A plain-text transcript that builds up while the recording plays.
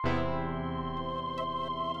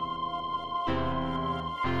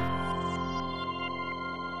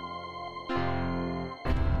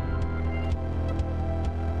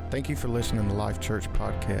Thank you for listening to Life Church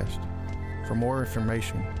Podcast. For more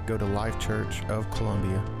information, go to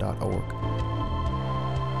lifechurchofcolumbia.org.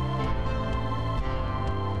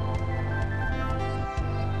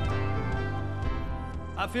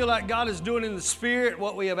 I feel like God is doing in the Spirit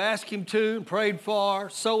what we have asked Him to and prayed for,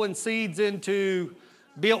 sowing seeds into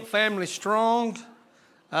Built Family Strong.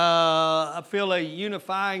 I feel a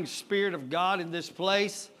unifying Spirit of God in this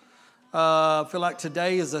place. I feel like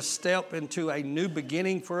today is a step into a new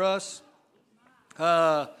beginning for us.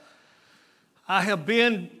 I have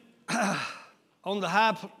been on the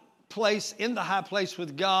high place, in the high place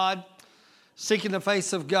with God, seeking the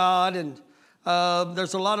face of God, and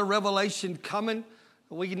there's a lot of revelation coming.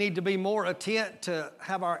 We need to be more attent to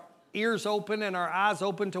have our ears open and our eyes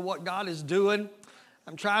open to what God is doing.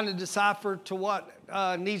 I'm trying to decipher to what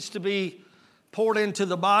needs to be poured into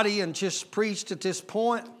the body and just preached at this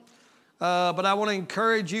point. But I want to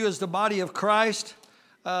encourage you as the body of Christ.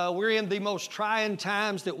 We're in the most trying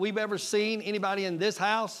times that we've ever seen anybody in this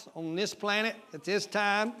house, on this planet, at this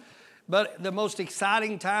time. But the most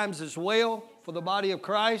exciting times as well for the body of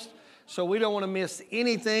Christ. So we don't want to miss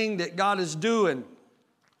anything that God is doing.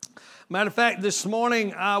 Matter of fact, this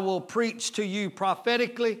morning I will preach to you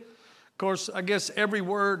prophetically. Of course, I guess every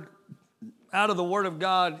word out of the Word of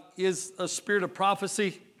God is a spirit of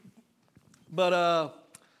prophecy. But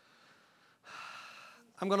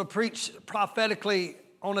I'm going to preach prophetically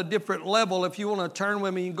on a different level. If you want to turn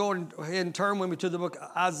with me, you can go ahead and turn with me to the book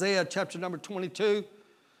of Isaiah, chapter number 22.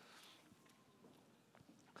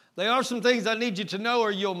 There are some things I need you to know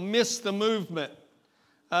or you'll miss the movement.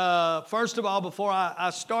 First of all, before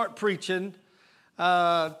I start preaching,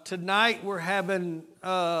 tonight we're having,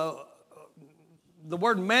 the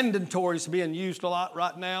word mandatory is being used a lot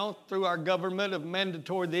right now through our government of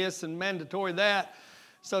mandatory this and mandatory that.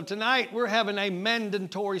 So tonight we're having a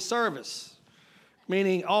mandatory service,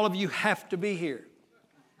 meaning all of you have to be here.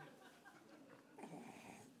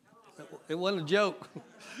 It wasn't a joke.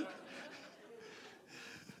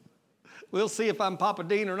 We'll see if I'm Papa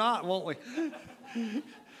Dean or not, won't we?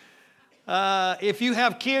 If you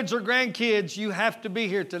have kids or grandkids, you have to be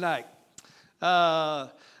here tonight.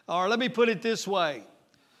 Or let me put it this way.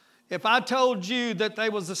 If I told you that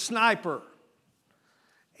there was a sniper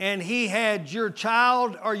and he had your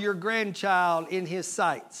child or your grandchild in his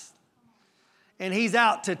sights, and he's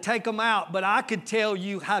out to take them out, but I could tell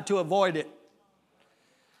you how to avoid it,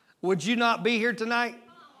 would you not be here tonight?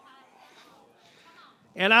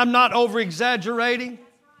 And I'm not over-exaggerating.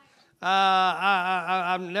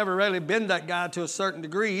 I've never really been that guy to a certain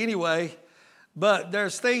degree anyway, but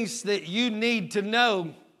there's things that you need to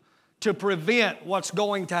know to prevent what's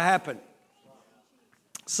going to happen.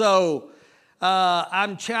 So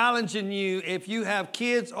I'm challenging you, if you have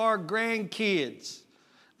kids or grandkids,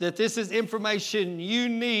 that this is information you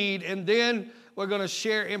need, and then we're going to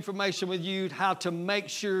share information with you how to make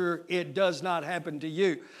sure it does not happen to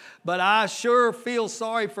you. But I sure feel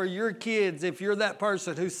sorry for your kids if you're that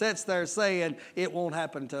person who sits there saying it won't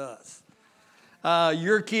happen to us.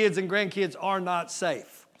 Your kids and grandkids are not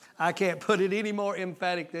safe. I can't put it any more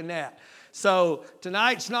emphatic than that. So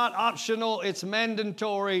tonight's not optional, it's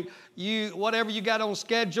mandatory. Whatever you got on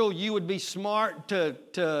schedule, you would be smart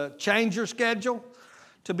to change your schedule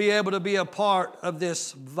to be able to be a part of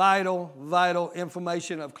this vital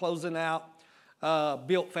information of closing out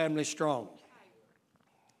Built Family Strong.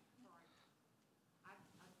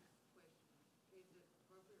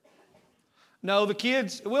 No, the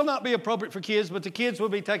kids, it will not be appropriate for kids, but the kids will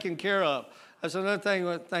be taken care of. That's another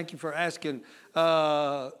thing, thank you for asking.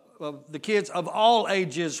 The kids of all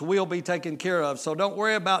ages will be taken care of. So don't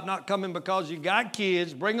worry about not coming because you got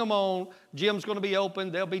kids. Bring them on. Gym's going to be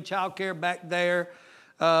open. There'll be childcare back there.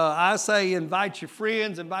 I say invite your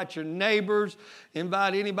friends, invite your neighbors,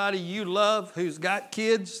 invite anybody you love who's got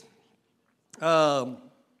kids. Bring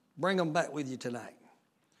them back with you tonight.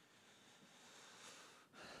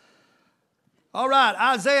 All right,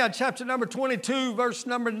 Isaiah chapter number 22, verse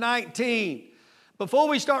number 19. Before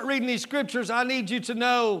we start reading these scriptures, I need you to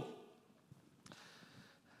know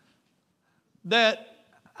that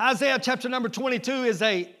Isaiah chapter number 22 is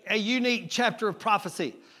a unique chapter of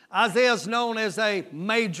prophecy. Isaiah is known as a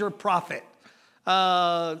major prophet.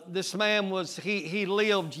 This man he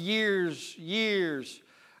lived years in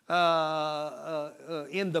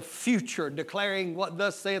the future, declaring what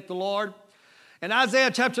thus saith the Lord. And Isaiah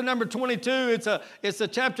chapter number 22, it's a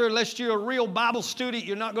chapter, unless you're a real Bible student,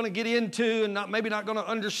 you're not going to get into and maybe not going to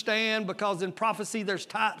understand, because in prophecy there's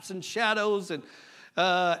types and shadows and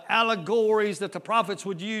allegories that the prophets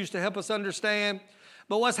would use to help us understand.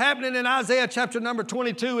 But what's happening in Isaiah chapter number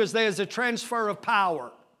 22 is there's a transfer of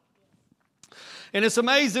power. And it's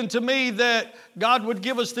amazing to me that God would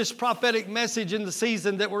give us this prophetic message in the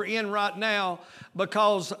season that we're in right now,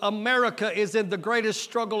 because America is in the greatest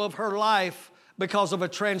struggle of her life because of a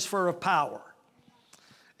transfer of power.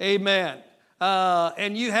 Amen.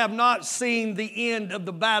 And you have not seen the end of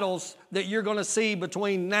the battles that you're going to see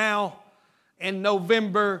between now and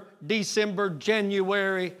November, December,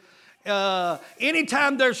 January.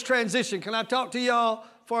 Anytime there's transition, can I talk to y'all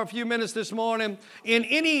for a few minutes this morning? In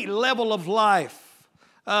any level of life,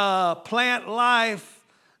 plant life,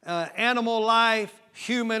 animal life,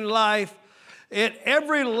 human life, at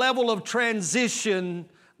every level of transition,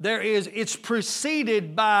 it's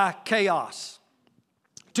preceded by chaos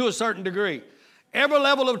to a certain degree. Every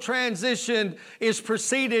level of transition is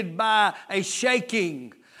preceded by a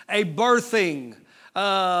shaking, a birthing,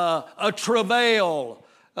 a travail.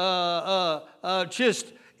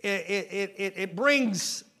 It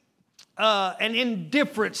brings an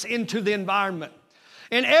indifference into the environment.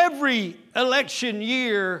 In every election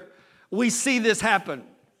year, we see this happen.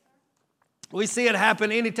 We see it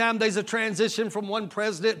happen anytime there's a transition from one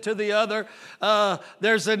president to the other.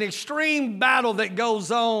 There's an extreme battle that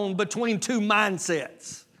goes on between two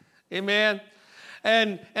mindsets. Amen.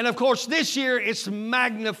 And of course, this year it's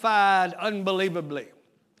magnified unbelievably.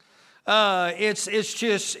 It's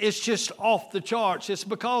just off the charts. It's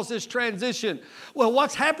because this transition. Well,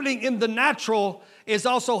 what's happening in the natural is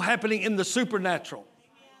also happening in the supernatural.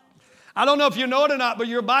 I don't know if you know it or not, but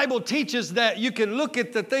your Bible teaches that you can look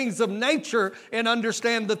at the things of nature and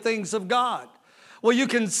understand the things of God. Well, you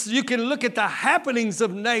can look at the happenings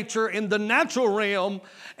of nature in the natural realm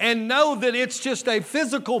and know that it's just a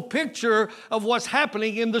physical picture of what's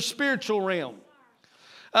happening in the spiritual realm.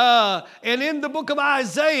 And in the book of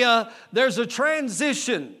Isaiah, there's a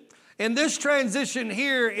transition. And this transition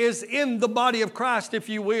here is in the body of Christ, if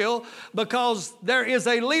you will, because there is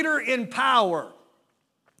a leader in power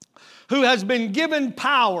who has been given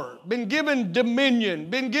power, been given dominion,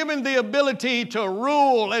 been given the ability to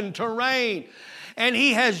rule and to reign. And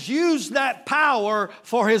he has used that power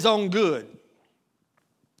for his own good.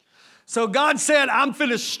 So God said, I'm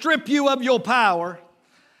finna strip you of your power,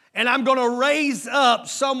 and I'm going to raise up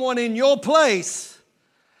someone in your place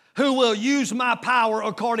who will use my power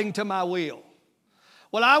according to my will.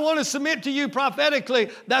 Well, I want to submit to you prophetically,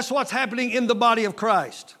 that's what's happening in the body of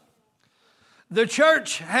Christ. The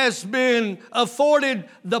church has been afforded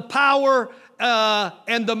the power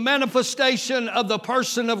and the manifestation of the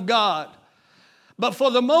person of God. But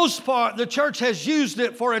for the most part, the church has used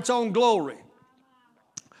it for its own glory.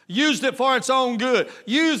 Used it for its own good.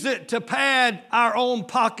 Used it to pad our own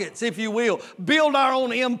pockets, if you will. Build our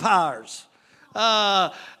own empires.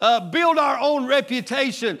 Build our own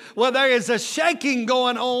reputation. Well, there is a shaking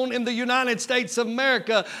going on in the United States of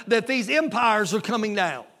America that these empires are coming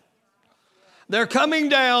down. They're coming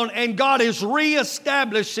down, and God is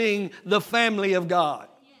reestablishing the family of God.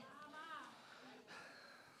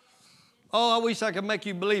 Oh, I wish I could make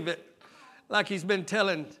you believe it like he's been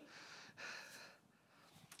telling.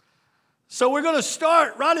 So we're going to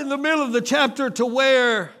start right in the middle of the chapter to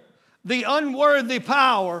where the unworthy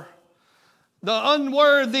power, the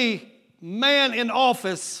unworthy man in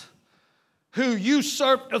office who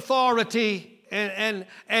usurped authority and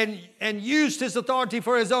used his authority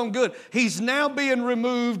for his own good, he's now being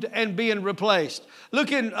removed and being replaced.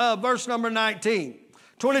 Look in verse number 19.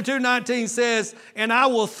 22:19 says, and I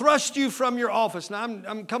will thrust you from your office. Now,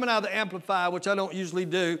 I'm coming out of the Amplified, which I don't usually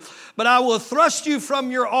do. But I will thrust you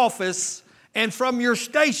from your office, and from your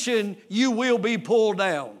station you will be pulled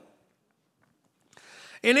down.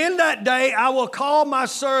 And in that day I will call my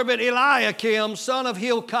servant Eliakim, son of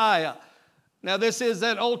Hilkiah. Now, this is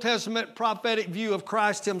an Old Testament prophetic view of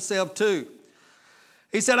Christ himself too.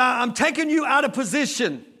 He said, I'm taking you out of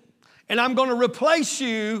position, and I'm going to replace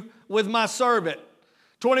you with my servant.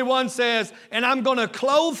 21 says, and I'm going to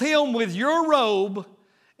clothe him with your robe,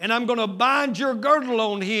 and I'm going to bind your girdle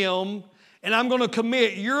on him, and I'm going to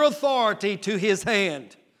commit your authority to his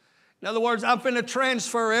hand. In other words, I'm going to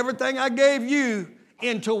transfer everything I gave you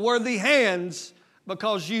into worthy hands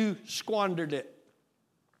because you squandered it.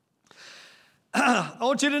 I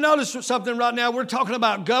want you to notice something right now. We're talking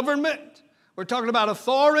about government, we're talking about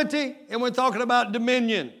authority, and we're talking about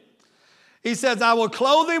dominion. He says, I will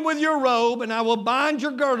clothe him with your robe, and I will bind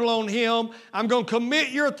your girdle on him. I'm going to commit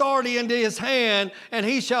your authority into his hand, and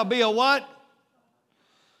he shall be a what?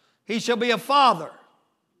 He shall be a father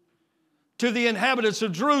to the inhabitants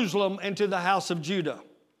of Jerusalem and to the house of Judah.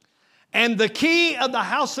 And the key of the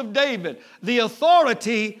house of David, the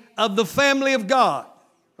authority of the family of God.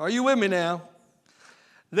 Are you with me now?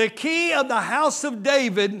 The key of the house of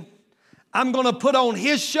David, I'm going to put on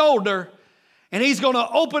his shoulder, And He's going to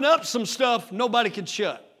open up some stuff nobody can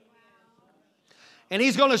shut. And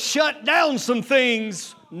He's going to shut down some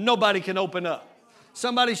things nobody can open up.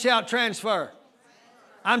 Somebody shout transfer.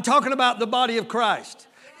 I'm talking about the body of Christ.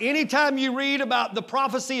 Anytime you read about the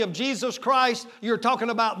prophecy of Jesus Christ, you're talking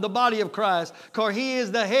about the body of Christ, because He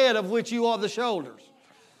is the head of which you are the shoulders.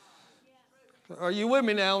 Are you with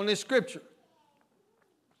me now in this scripture?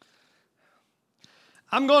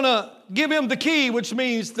 I'm going to give him the key, which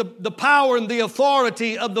means the power and the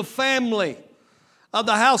authority of the family of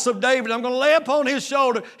the house of David. I'm going to lay upon his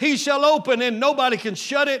shoulder. He shall open and nobody can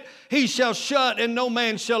shut it. He shall shut and no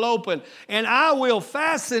man shall open. And I will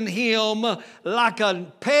fasten him like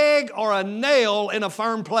a peg or a nail in a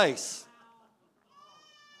firm place.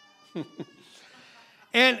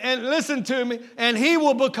 And listen to me. And he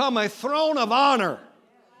will become a throne of honor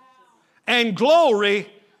and glory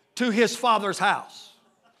to his father's house.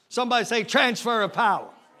 Somebody say transfer of power.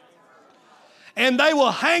 And they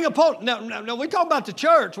will hang upon. No, we're talking about the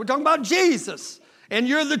church. We're talking about Jesus. And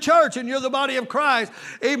you're the church and you're the body of Christ.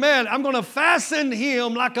 Amen. I'm going to fasten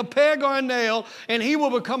him like a peg or a nail, and he will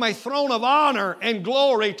become a throne of honor and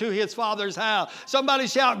glory to his father's house. Somebody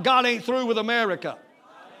shout, God ain't through with America.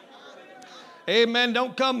 Amen.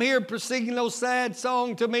 Don't come here singing no sad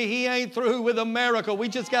song to me. He ain't through with America. We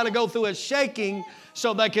just got to go through a shaking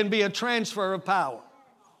so there can be a transfer of power.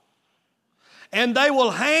 And they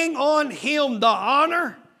will hang on him the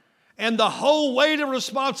honor and the whole weight of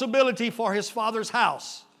responsibility for his father's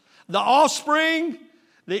house. The offspring,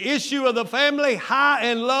 the issue of the family, high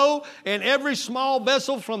and low, and every small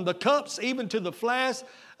vessel from the cups even to the flask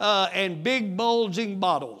and big bulging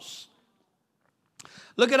bottles.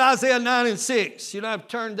 Look at Isaiah 9 and 6. You don't have to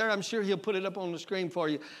turn there. I'm sure he'll put it up on the screen for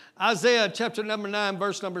you. Isaiah chapter number 9,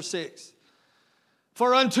 verse number 6.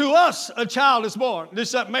 For unto us a child is born. This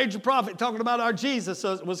is that major prophet talking about our Jesus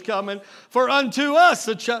was coming. For unto us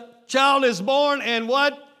a child is born, and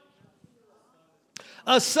what?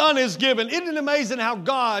 A son is given. Isn't it amazing how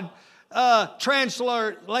God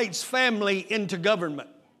translates family into government?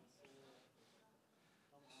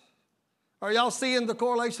 Are y'all seeing the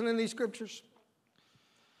correlation in these scriptures?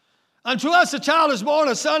 Unto us a child is born,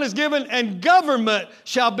 a son is given, and government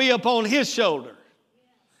shall be upon his shoulder.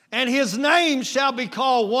 And his name shall be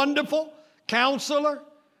called Wonderful, Counselor,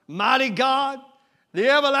 Mighty God, the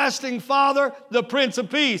Everlasting Father, the Prince of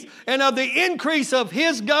Peace. And of the increase of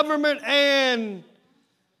his government and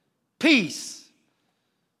peace,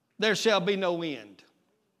 there shall be no end.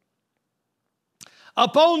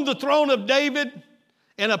 Upon the throne of David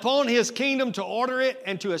and upon his kingdom, to order it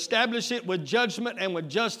and to establish it with judgment and with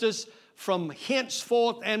justice from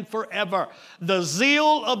henceforth and forever. The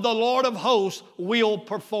zeal of the Lord of hosts will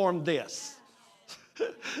perform this.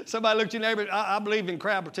 Somebody look at your neighbor. I believe in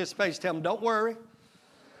crowd participation. Tell them, don't worry.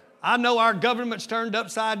 I know our government's turned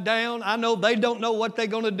upside down. I know they don't know what they're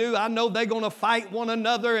going to do. I know they're going to fight one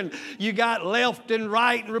another. And you got left and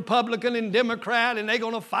right and Republican and Democrat, and they're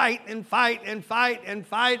going to fight and fight and fight and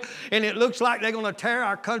fight. And it looks like they're going to tear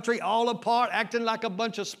our country all apart, acting like a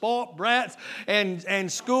bunch of spoiled brats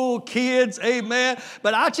and school kids. Amen.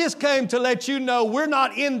 But I just came to let you know we're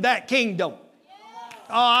not in that kingdom.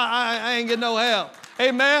 Oh, I ain't getting no help.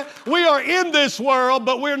 Amen. We are in this world,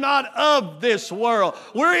 but we're not of this world.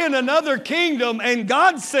 We're in another kingdom, and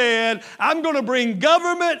God said, I'm going to bring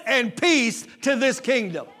government and peace to this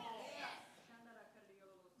kingdom.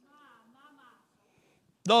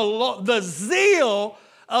 The zeal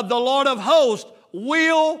of the Lord of hosts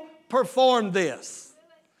will perform this.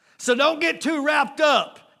 So don't get too wrapped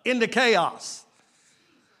up in the chaos.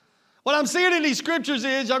 What I'm seeing in these scriptures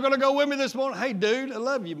is, y'all going to go with me this morning? Hey, dude, I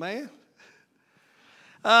love you, man.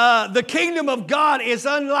 The kingdom of God is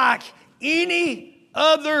unlike any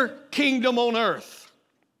other kingdom on earth.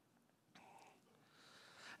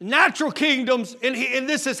 Natural kingdoms, and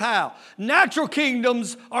this is how. Natural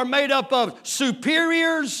kingdoms are made up of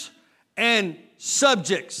superiors and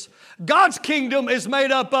subjects. God's kingdom is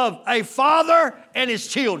made up of a father and his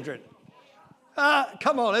children.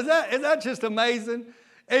 Come on, is that just amazing?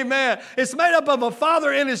 Amen. It's made up of a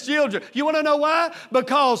father and his children. You want to know why?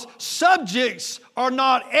 Because subjects are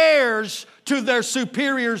not heirs to their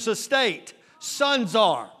superior's estate. Sons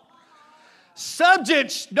are.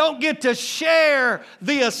 Subjects don't get to share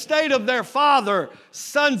the estate of their father.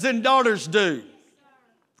 Sons and daughters do.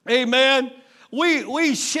 Amen.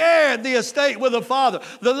 We share the estate with the Father.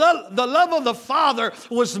 The love of the Father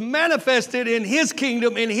was manifested in His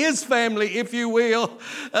kingdom, in His family, if you will,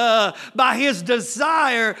 by His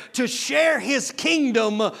desire to share His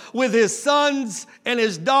kingdom with His sons and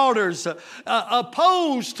His daughters,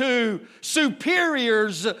 opposed to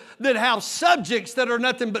superiors that have subjects that are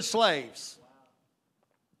nothing but slaves.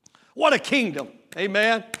 What a kingdom.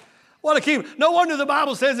 Amen. What a kingdom. No wonder the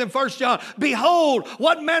Bible says in 1 John, behold,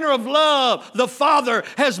 what manner of love the Father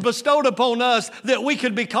has bestowed upon us that we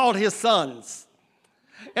could be called his sons.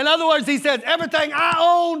 In other words, he says, everything I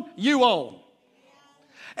own, you own.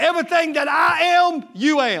 Everything that I am,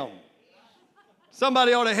 you am.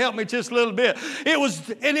 Somebody ought to help me just a little bit. It was,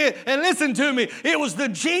 and listen to me, it was the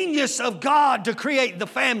genius of God to create the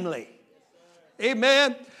family.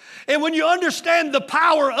 Amen. And when you understand the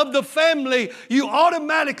power of the family, you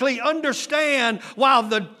automatically understand why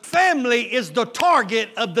the family is the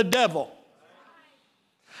target of the devil.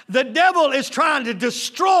 The devil is trying to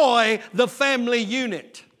destroy the family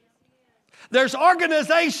unit. There's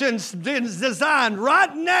organizations designed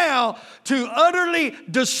right now to utterly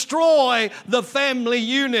destroy the family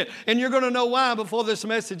unit. And you're going to know why before this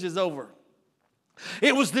message is over.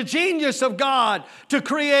 It was the genius of God to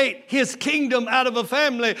create his kingdom out of a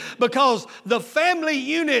family, because the family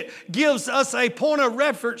unit gives us a point of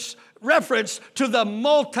reference to the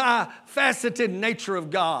multifaceted nature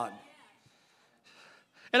of God.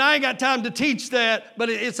 And I ain't got time to teach that, but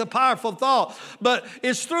it's a powerful thought. But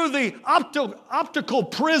it's through the optical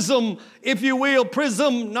prism, if you will,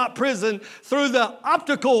 prism, not prison, through the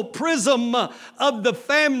optical prism of the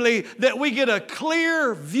family that we get a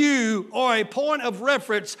clear view or a point of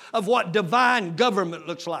reference of what divine government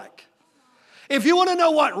looks like. If you want to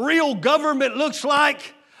know what real government looks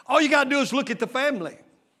like, all you got to do is look at the family.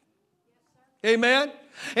 Amen?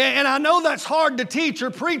 And I know that's hard to teach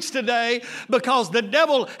or preach today because the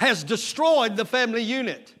devil has destroyed the family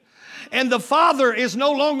unit. And the father is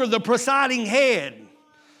no longer the presiding head.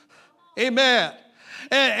 Amen.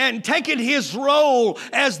 And taking his role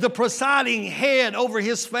as the presiding head over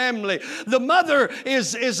his family. The mother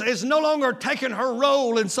is no longer taking her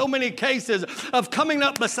role in so many cases of coming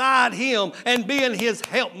up beside him and being his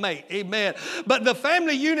helpmate. Amen. But the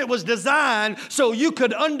family unit was designed so you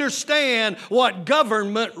could understand what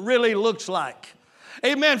government really looks like.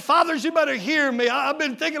 Amen. Fathers, you better hear me. I've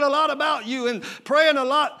been thinking a lot about you and praying a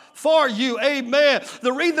lot for you. Amen.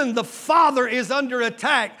 The reason the father is under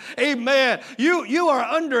attack, amen, you are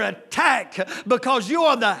under attack because you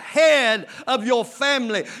are the head of your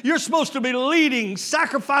family. You're supposed to be leading,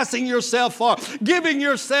 sacrificing yourself for, giving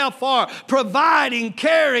yourself for, providing,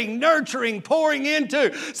 caring, nurturing, pouring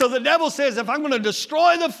into. So the devil says, if I'm going to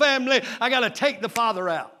destroy the family, I got to take the father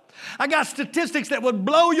out. I got statistics that would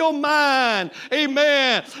blow your mind,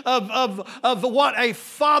 amen, of what a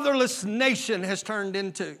fatherless nation has turned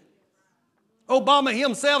into. Obama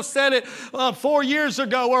himself said it 4 years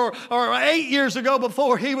ago or 8 years ago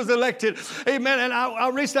before he was elected. Amen. And I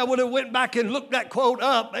wish I would have went back and looked that quote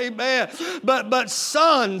up. Amen. But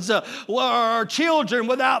sons or children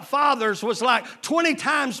without fathers was like 20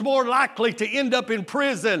 times more likely to end up in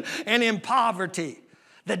prison and in poverty.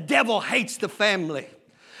 The devil hates the family.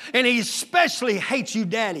 And he especially hates you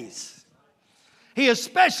daddies. He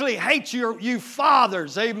especially hates you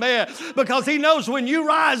fathers, amen, because he knows when you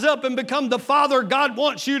rise up and become the father God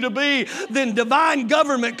wants you to be, then divine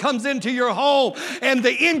government comes into your home, and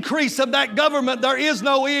the increase of that government, there is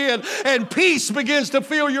no end, and peace begins to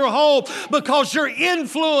fill your home because your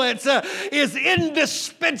influence is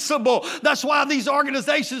indispensable. That's why these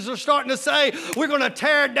organizations are starting to say, we're going to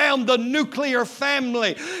tear down the nuclear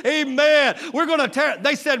family, amen.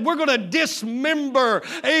 They said, we're going to dismember,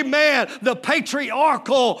 amen, the patriarchal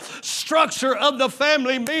structure of the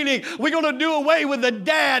family, meaning we're going to do away with the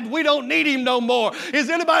dad. We don't need him no more. Is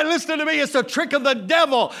anybody listening to me? It's a trick of the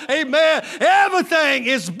devil. Amen. Everything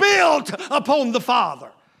is built upon the father.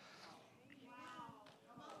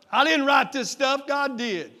 I didn't write this stuff. God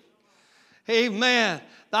did. Amen.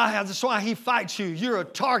 That's why he fights you. You're a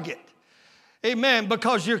target. Amen.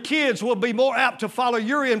 Because your kids will be more apt to follow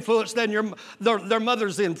your influence than their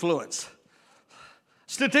mother's influence.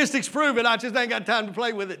 Statistics prove it. I just ain't got time to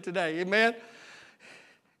play with it today. Amen?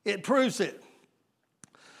 It proves it.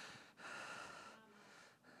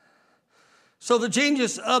 So the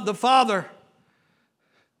genius of the Father,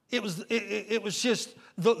 it was just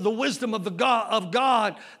the wisdom of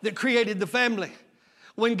God that created the family.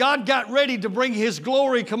 When God got ready to bring his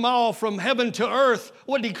glory come all from heaven to earth,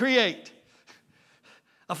 what did he create?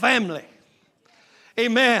 A family.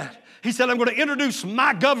 Amen. He said, I'm going to introduce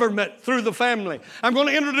my government through the family. I'm going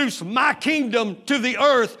to introduce my kingdom to the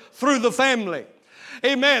earth through the family.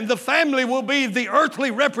 Amen. The family will be the earthly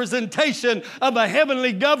representation of a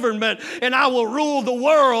heavenly government, and I will rule the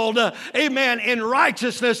world, amen, in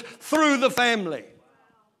righteousness through the family.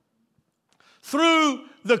 Through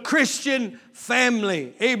the Christian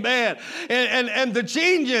family. Amen. And the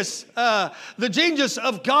genius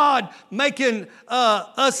of God making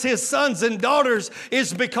us his sons and daughters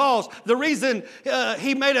is because the reason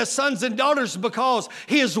he made us sons and daughters because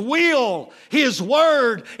his will, his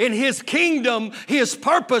word, and his kingdom, his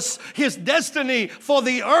purpose, his destiny for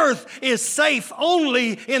the earth is safe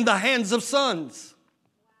only in the hands of sons.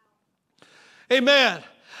 Amen.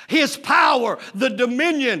 His power, the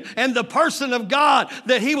dominion, and the person of God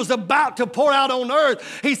that he was about to pour out on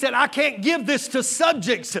earth. He said, I can't give this to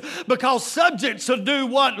subjects because subjects will do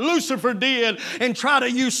what Lucifer did and try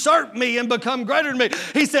to usurp me and become greater than me.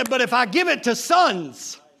 He said, but if I give it to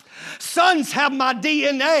sons, sons have my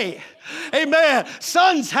DNA. Amen.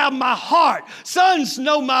 Sons have my heart. Sons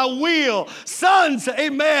know my will. Sons,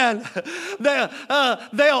 amen, they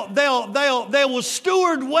will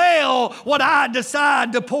steward well what I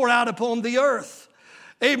decide to pour out upon the earth.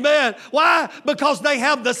 Amen. Why? Because they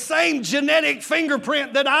have the same genetic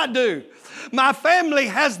fingerprint that I do. My family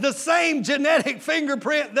has the same genetic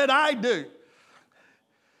fingerprint that I do.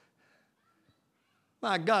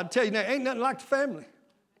 My God, I tell you, there ain't nothing like the family.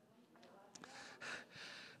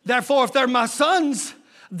 Therefore, if they're my sons,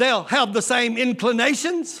 they'll have the same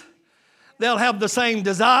inclinations. They'll have the same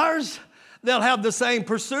desires. They'll have the same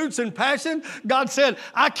pursuits and passion. God said,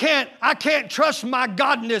 I can't trust my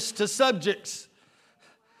godness to subjects.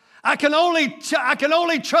 I can only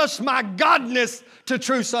trust my godness to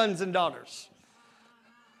true sons and daughters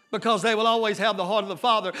because they will always have the heart of the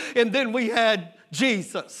Father. And then we had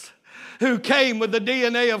Jesus, who came with the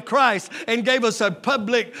DNA of Christ and gave us a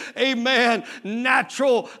public, amen,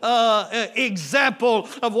 natural example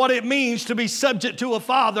of what it means to be subject to a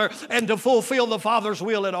father and to fulfill the Father's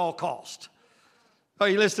will at all cost. Are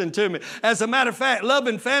you listening to me? As a matter of fact, love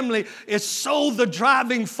and family is so the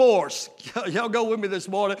driving force. Y'all go with me this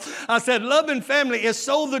morning. I said love and family is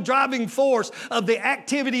so the driving force of the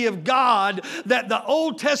activity of God that the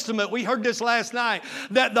Old Testament, we heard this last night,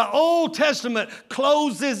 that the Old Testament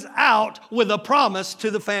closes out with a promise to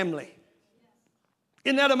the family.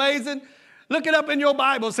 Isn't that amazing? Look it up in your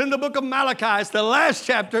Bibles. In the book of Malachi, it's the last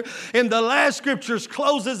chapter, and the last scriptures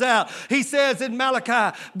closes out. He says in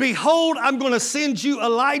Malachi, behold, I'm going to send you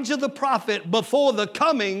Elijah the prophet before the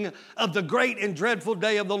coming of the great and dreadful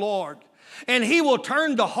day of the Lord. And he will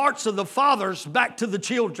turn the hearts of the fathers back to the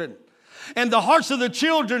children, and the hearts of the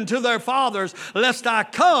children to their fathers, lest I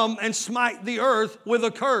come and smite the earth with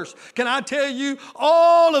a curse. Can I tell you,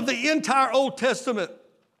 all of the entire Old Testament,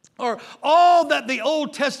 or all that the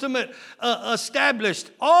Old Testament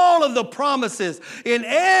established, all of the promises, in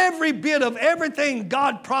every bit of everything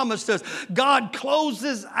God promised us, God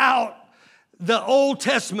closes out the Old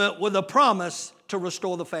Testament with a promise to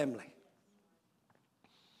restore the family.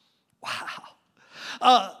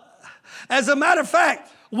 Wow. As a matter of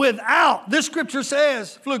fact, this scripture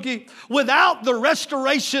says, Fluky, without the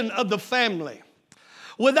restoration of the family,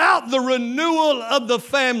 without the renewal of the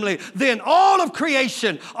family, then all of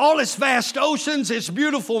creation, all its vast oceans, its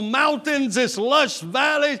beautiful mountains, its lush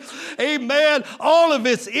valleys, amen, all of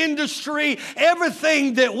its industry,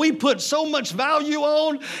 everything that we put so much value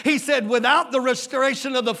on, he said, without the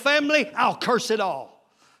restoration of the family, I'll curse it all.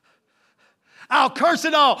 I'll curse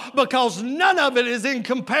it all because none of it is in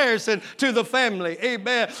comparison to the family.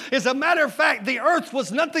 Amen. As a matter of fact, the earth was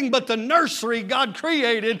nothing but the nursery God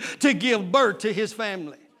created to give birth to his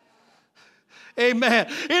family. Amen.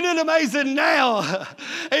 Isn't it amazing now?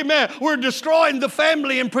 Amen. We're destroying the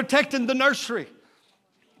family and protecting the nursery.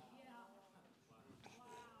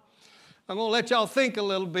 I'm going to let y'all think a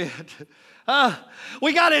little bit.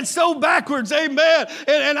 We got it so backwards, amen.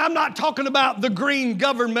 And I'm not talking about the green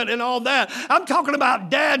government and all that. I'm talking about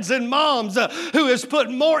dads and moms who has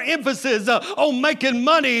put more emphasis on making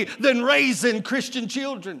money than raising Christian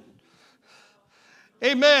children.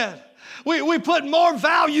 Amen. We put more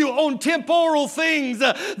value on temporal things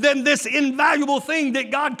than this invaluable thing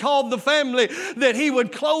that God called the family, that he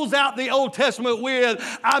would close out the Old Testament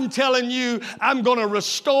with. I'm telling you, I'm going to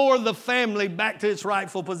restore the family back to its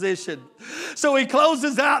rightful position. So he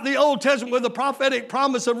closes out the Old Testament with a prophetic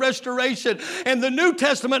promise of restoration, and the New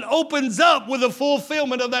Testament opens up with a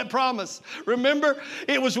fulfillment of that promise. Remember,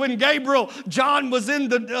 it was when Zechariah was in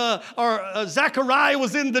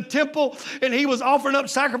the temple, and he was offering up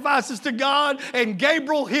sacrifices to God, and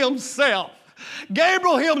Gabriel himself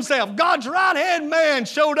Gabriel himself, God's right-hand man,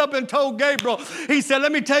 showed up and told Gabriel, he said,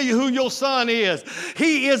 let me tell you who your son is.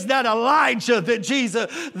 He is that Elijah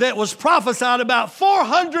that was prophesied about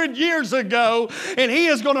 400 years ago, and he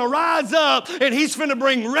is going to rise up, and he's going to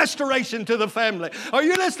bring restoration to the family. Are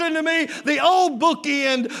you listening to me? The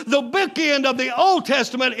bookend of the Old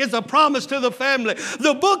Testament is a promise to the family.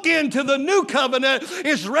 The bookend to the New Covenant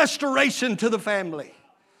is restoration to the family.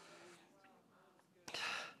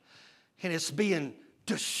 And it's being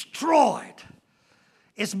destroyed.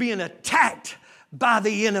 It's being attacked by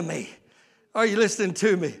the enemy. Are you listening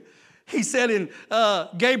to me? He said in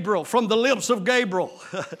Gabriel, from the lips of Gabriel,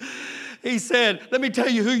 he said, let me tell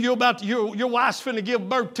you who your wife's finna give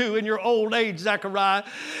birth to in your old age, Zechariah.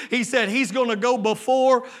 He said he's going to go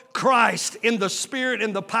before Christ in the spirit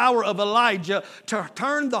and the power of Elijah to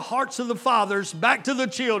turn the hearts of the fathers back to the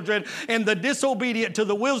children and the disobedient to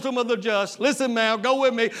the wisdom of the just. Listen now, go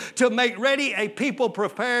with me. To make ready a people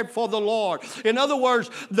prepared for the Lord. In other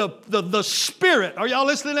words, the spirit, are y'all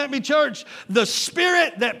listening at me, church? The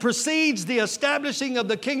spirit that precedes the establishing of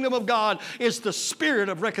the kingdom of God is the spirit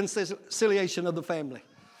of reconciliation of the family.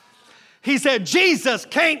 He said Jesus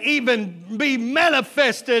can't even be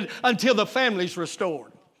manifested until the family's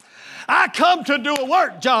restored. I come to do a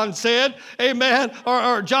work, John said, amen,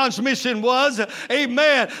 or John's mission was,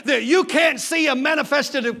 amen, that you can't see a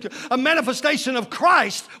manifestation of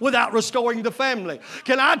Christ without restoring the family.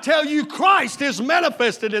 Can I tell you, Christ is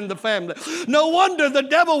manifested in the family. No wonder the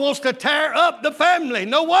devil wants to tear up the family.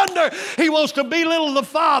 No wonder he wants to belittle the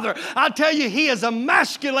father. I tell you, he has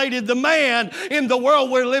emasculated the man in the world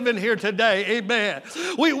we're living here today, amen.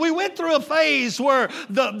 We went through a phase where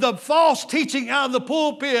the false teaching out of the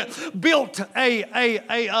pulpit built help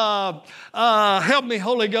me,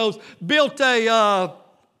 Holy Ghost, built a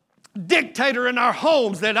dictator in our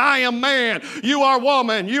homes that I am man, you are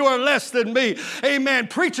woman, you are less than me. Amen.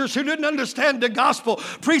 Preachers who didn't understand the gospel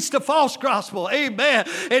preached a false gospel. Amen.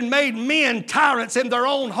 And made men tyrants in their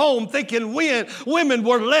own home, thinking women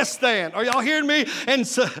were less than. Are y'all hearing me? And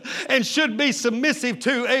should be submissive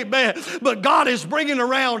to. Amen. But God is bringing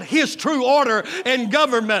around His true order and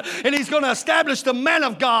government. And He's going to establish the man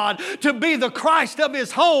of God to be the Christ of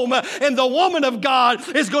His home. And the woman of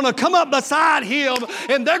God is going to come up beside Him,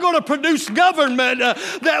 and they're going to produce government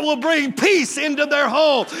that will bring peace into their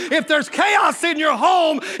home. If there's chaos in your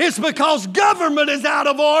home, it's because government is out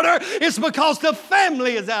of order. It's because the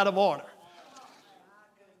family is out of order.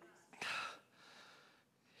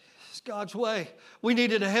 It's God's way. We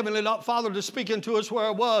needed a heavenly Father to speak into us where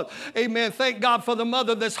I was. Amen. Thank God for the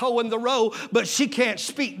mother that's hoeing the row, but she can't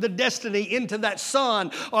speak the destiny into that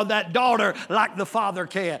son or that daughter like the father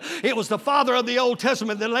can. It was the father of the Old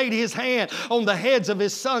Testament that laid his hand on the heads of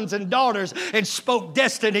his sons and daughters and spoke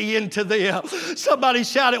destiny into them. Somebody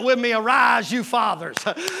shout it with me, arise, you fathers.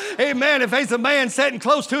 Amen. If there's a man sitting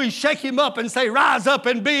close to you, shake him up and say, rise up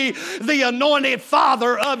and be the anointed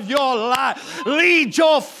father of your life. Lead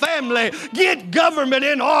your family. Get government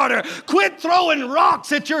in order. Quit throwing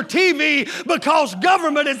rocks at your TV because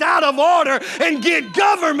government is out of order, and get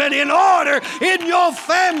government in order in your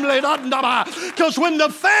family. Because when the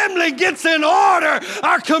family gets in order,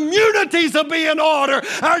 our communities will be in order.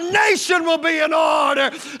 Our nation will be in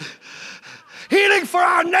order. Healing for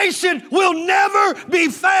our nation will never be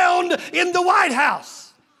found in the White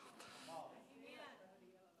House.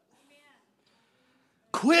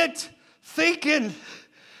 Quit thinking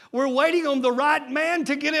we're waiting on the right man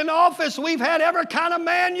to get in office. We've had every kind of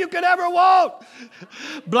man you could ever want.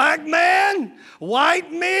 Black man,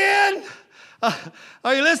 white men.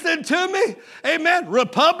 Are you listening to me? Amen.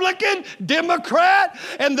 Republican, Democrat,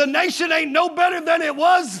 and the nation ain't no better than it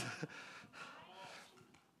was.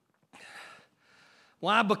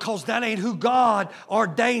 Why? Because that ain't who God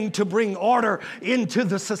ordained to bring order into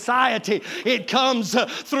the society. It comes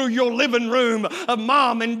through your living room of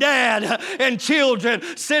mom and dad and children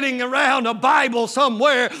sitting around a Bible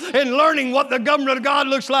somewhere and learning what the government of God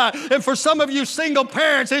looks like. And for some of you single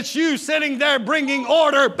parents, it's you sitting there bringing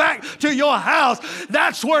order back to your house.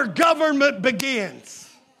 That's where government begins.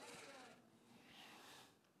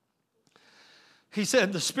 He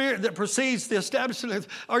said, the spirit that precedes the establishment.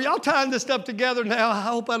 Are y'all tying this stuff together now? I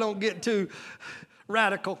hope I don't get too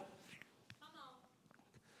radical.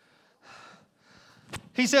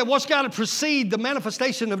 He said, what's got to precede the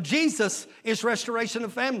manifestation of Jesus is restoration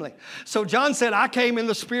of family. So John said, I came in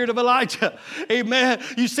the spirit of Elijah. Amen.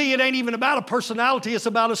 You see, it ain't even about a personality. It's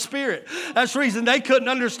about a spirit. That's the reason they couldn't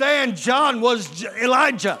understand John was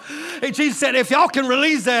Elijah. And Jesus said, if y'all can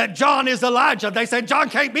release that, John is Elijah. They said, John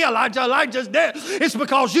can't be Elijah. Elijah's dead. It's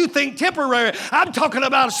because you think temporary. I'm talking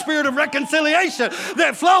about a spirit of reconciliation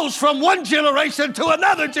that flows from one generation to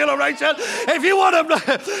another generation. If you want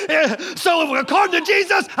to, so according to Jesus,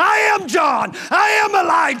 I am John. I am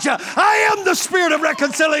Elijah. I am the spirit of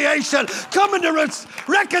reconciliation, coming to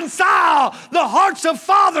reconcile the hearts of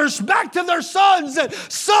fathers back to their sons and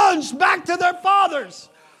sons back to their fathers.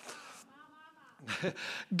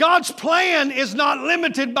 God's plan is not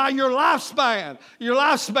limited by your lifespan.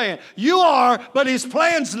 You are, but His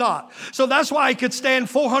plan's not. So that's why He could stand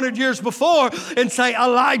 400 years before and say,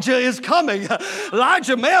 Elijah is coming.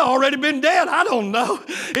 Elijah may have already been dead. I don't know.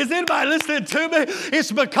 Is anybody listening to me?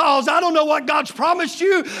 It's because I don't know what God's promised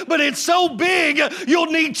you, but it's so big,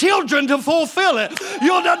 you'll need children to fulfill it.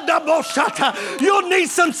 You'll need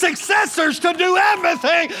some successors to do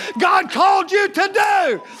everything God called you to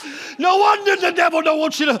do. No wonder the devil don't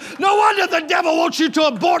want you to. No wonder the devil wants you to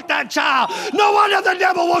abort that child. No wonder the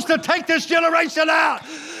devil wants to take this generation out.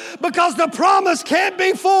 Because the promise can't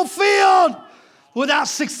be fulfilled without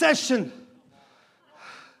succession.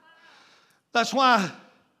 That's why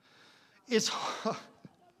it's hard.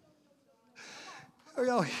 Are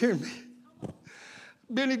y'all hearing me?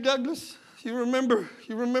 Benny Douglas, you remember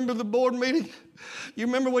the board meeting? You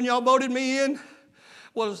remember when y'all voted me in?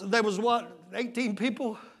 There was 18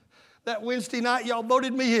 people? That Wednesday night, y'all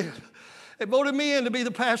voted me in. They voted me in to be the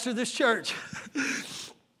pastor of this church.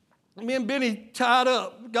 Me and Benny tied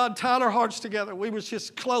up. God tied our hearts together. We was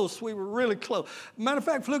just close. We were really close. Matter of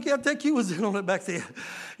fact, Fluky, I think you was in on it back then.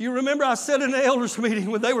 You remember I said in the elders meeting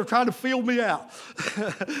when they were trying to feel me out.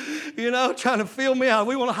 Trying to feel me out.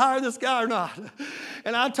 We want to hire this guy or not.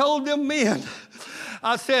 And I told them men,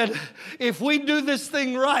 I said, if we do this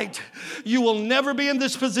thing right, you will never be in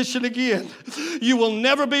this position again. You will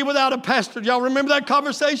never be without a pastor. Y'all remember that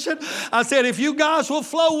conversation? I said, if you guys will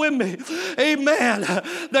flow with me, amen.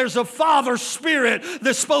 There's a father spirit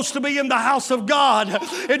that's supposed to be in the house of God,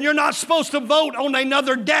 and you're not supposed to vote on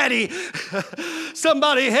another daddy.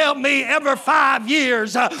 Somebody help me. Every 5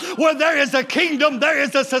 years, where there is a kingdom, there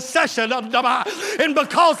is a succession. And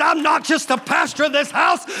because I'm not just a pastor of this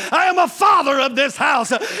house, I am a father of this house.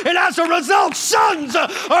 And as a result, sons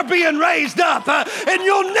are being raised up, and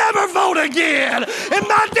you'll never vote again. And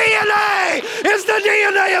my DNA is the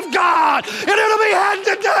DNA of God, and it'll be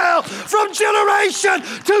handed down from generation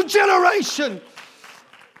to generation.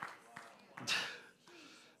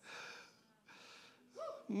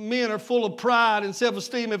 Men are full of pride and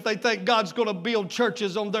self-esteem if they think God's going to build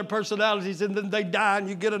churches on their personalities and then they die and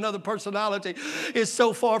you get another personality. It's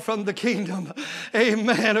so far from the kingdom.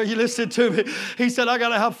 Amen. Are you listening to me? He said, I got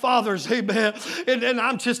to have fathers. Amen. And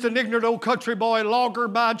I'm just an ignorant old country boy, logger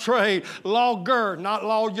by trade. Logger, not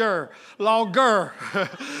lawyer. Logger.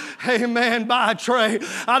 Amen. By trade.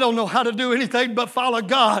 I don't know how to do anything but follow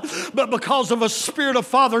God. But because of a spirit of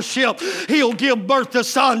fathership, He'll give birth to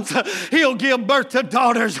sons. He'll give birth to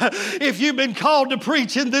daughters. If you've been called to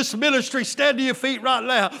preach in this ministry, stand to your feet right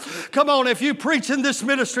now. Come on, if you preach in this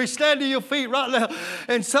ministry, stand to your feet right now.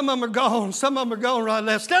 And some of them are gone. Some of them are gone right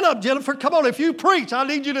now. Stand up, Jennifer. Come on, if you preach, I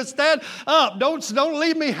need you to stand up. Don't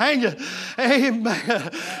leave me hanging.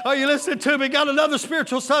 Amen. Are you listening to me? Got another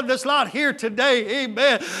spiritual son that's not here today.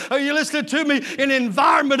 Amen. Are you listening to me? In an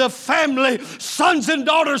environment of family, sons and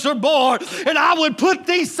daughters are born. And I would put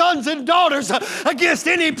these sons and daughters against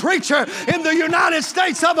any preacher in the United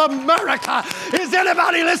States of America. Is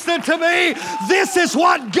anybody listening to me? This is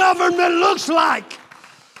what government looks like.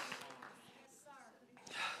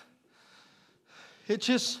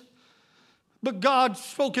 But God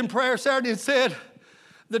spoke in prayer Saturday and said,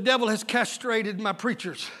 the devil has castrated my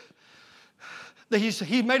preachers.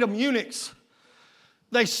 He made them eunuchs.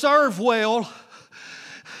 They serve well,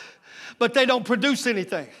 but they don't produce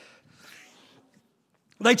anything.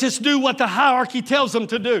 They just do what the hierarchy tells them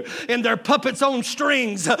to do. And they're puppets on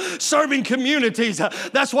strings, serving communities.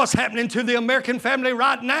 That's what's happening to the American family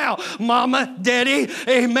right now. Mama, daddy,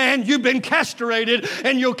 amen, you've been castrated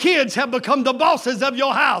and your kids have become the bosses of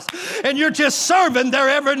your house. And you're just serving their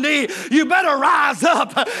every need. You better rise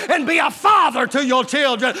up and be a father to your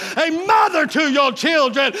children, a mother to your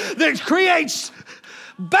children that creates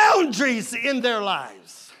boundaries in their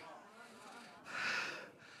lives.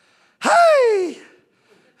 Hey!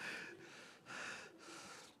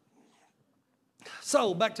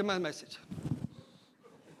 So, back to my message.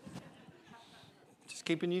 Just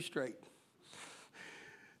keeping you straight.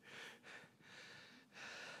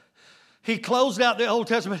 He closed out the Old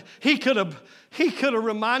Testament. He could have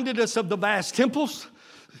reminded us of the vast temples.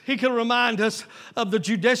 He could remind us of the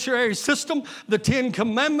judiciary system, the Ten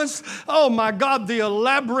Commandments. Oh my God, the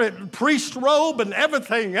elaborate priest robe and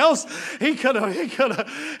everything else. He could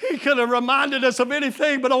have reminded us of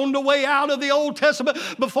anything. But on the way out of the Old Testament,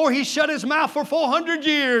 before he shut his mouth for 400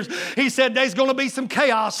 years, he said there's going to be some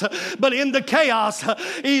chaos. But in the chaos,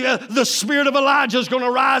 the spirit of Elijah is going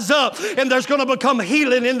to rise up, and there's going to become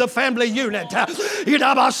healing in the family unit.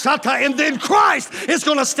 And then Christ is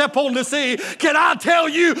going to step on the scene. Can I tell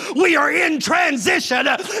you? We are in transition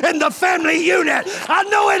in the family unit. I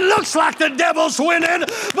know it looks like the devil's winning,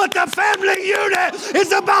 but the family unit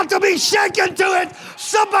is about to be shaken to it.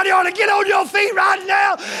 Somebody ought to get on your feet right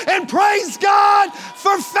now and praise God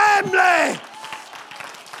for family.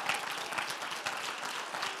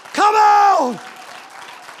 Come on.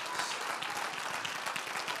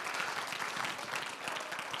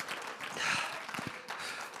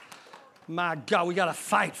 My God, we got to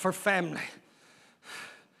fight for family.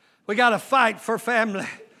 We got to fight for family.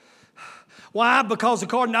 Why? Because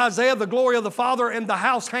according to Isaiah, the glory of the Father and the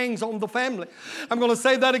house hangs on the family. I'm going to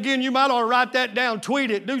say that again. You might ought to write that down,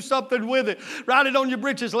 tweet it, do something with it. Write it on your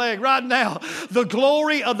britches leg right now. The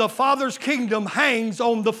glory of the Father's kingdom hangs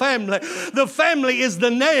on the family. The family is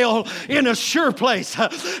the nail in a sure place.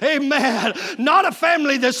 Amen. Not a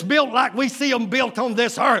family that's built like we see them built on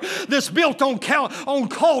this earth, that's built on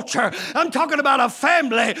culture. I'm talking about a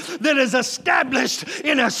family that is established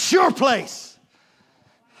in a sure place.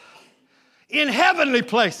 In heavenly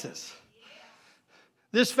places.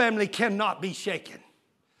 This family cannot be shaken.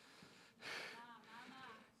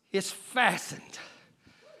 It's fastened.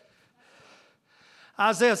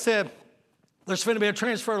 Isaiah said, there's going to be a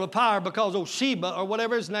transfer of power because old Sheba, or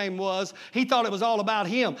whatever his name was, he thought it was all about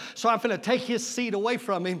him. So I'm going to take his seed away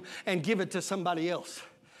from him and give it to somebody else.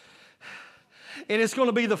 And it's going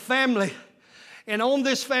to be the family. And on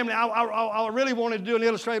this family, I really want to do an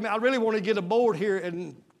illustration. I really want to get a board here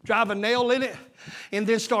and drive a nail in it and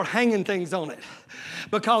then start hanging things on it.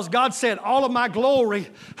 Because God said, all of my glory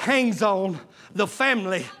hangs on the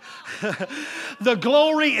family. The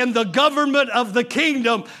glory and the government of the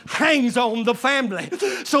kingdom hangs on the family.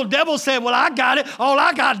 So the devil said, well, I got it. All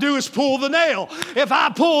I got to do is pull the nail. If I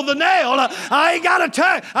pull the nail, I ain't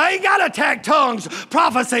got to attack tongues,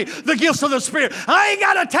 prophecy, the gifts of the Spirit. I ain't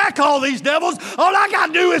got to attack all these devils. All I got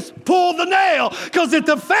to do is pull the nail. Because if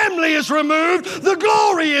the family is removed, the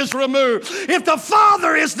glory is removed. If the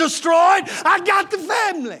father is destroyed, I got the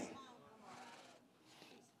family.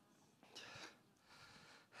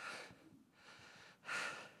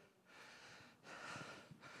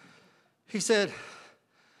 He said,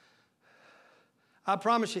 I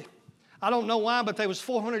promise you, I don't know why, but there was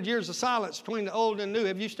 400 years of silence between the old and new.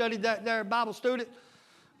 Have you studied that there, Bible student?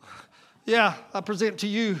 Yeah, I present to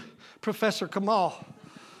you Professor Kamal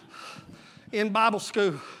in Bible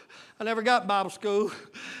school. I never got Bible school,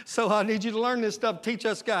 so I need you to learn this stuff. Teach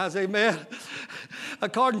us guys, amen.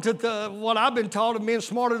 According to what I've been taught of men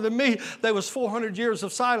smarter than me, there was 400 years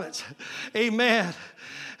of silence. Amen.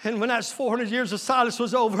 And when that 400 years of silence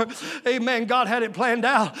was over, amen, God had it planned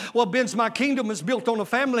out. Well, Ben's my kingdom is built on a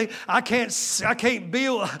family. I can't send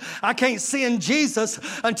Jesus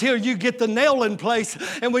until you get the nail in place.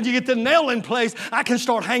 And when you get the nail in place, I can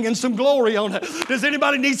start hanging some glory on it. Does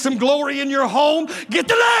anybody need some glory in your home? Get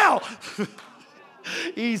the nail.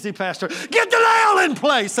 Easy, Pastor. Get the nail in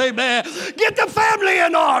place, amen. Get the family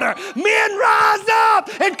in order. Men, rise up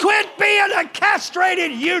and quit being a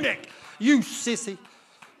castrated eunuch. You sissy.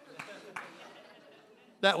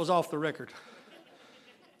 That was off the record.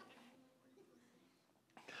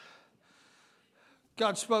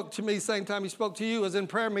 God spoke to me same time he spoke to you as in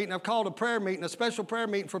prayer meeting. I've called a prayer meeting, a special prayer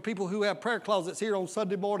meeting for people who have prayer closets here on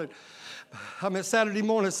Sunday morning. I'm at Saturday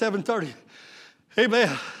morning at 7:30.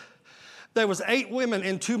 Amen. There was 8 women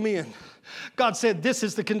and 2 men. God said, this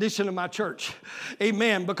is the condition of my church.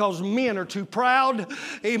 Amen. Because men are too proud.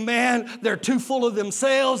 Amen. They're too full of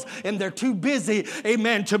themselves and they're too busy.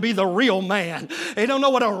 Amen. To be the real man. They don't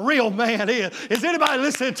know what a real man is. Is anybody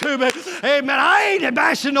listening to me? Amen. I ain't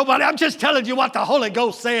bashing nobody. I'm just telling you what the Holy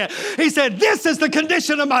Ghost said. He said, this is the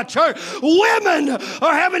condition of my church. Women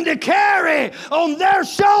are having to carry on their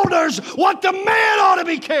shoulders what the man ought to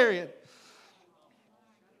be carrying.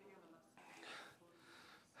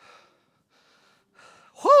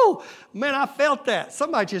 Whoo, man, I felt that.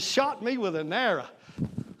 Somebody just shot me with an arrow.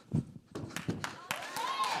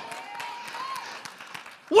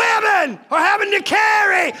 Women are having to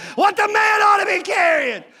carry what the man ought to be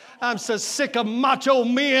carrying. I'm so sick of macho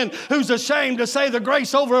men who's ashamed to say the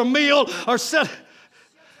grace over a meal or sit.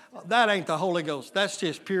 That ain't the Holy Ghost. That's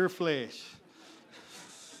just pure flesh.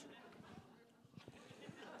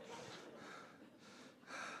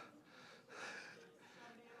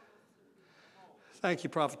 Thank you,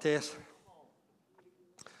 prophetess.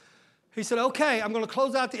 He said, okay, I'm going to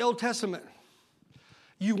close out the Old Testament.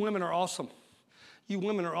 You women are awesome. You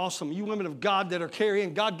women are awesome. You women of God that are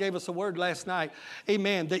carrying. God gave us a word last night.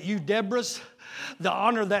 Amen. That you Deborahs, the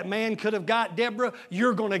honor that man could have got, Deborah,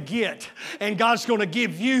 you're going to get. And God's going to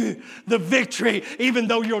give you the victory, even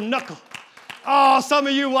though you're knuckle. Oh, some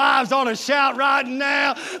of you wives ought to shout right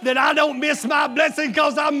now that I don't miss my blessing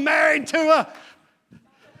because I'm married to a...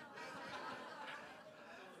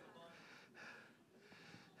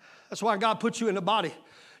 That's why God put you in the body.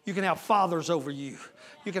 You can have fathers over you.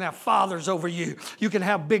 You can have fathers over you. You can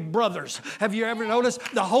have big brothers. Have you ever noticed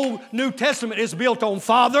the whole New Testament is built on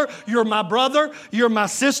father? You're my brother. You're my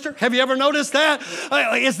sister. Have you ever noticed that?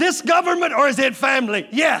 Is this government or is it family?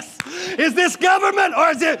 Yes. Is this government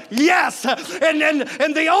or is it? Yes.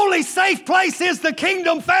 And the only safe place is the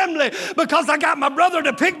kingdom family because I got my brother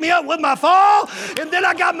to pick me up with my fall, and then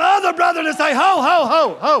I got my other brother to say, ho, ho,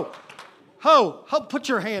 ho, ho, ho, ho, put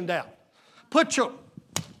your hand out. Put your...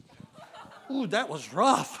 Ooh, that was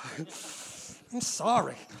rough. I'm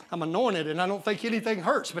sorry. I'm anointed and I don't think anything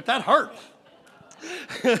hurts, but that hurt.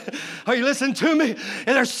 Are you listening to me? And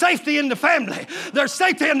there's safety in the family. There's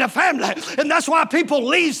safety in the family. And that's why people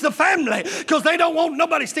leave the family, because they don't want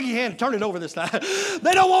nobody sticking your hand. Turn it over this time.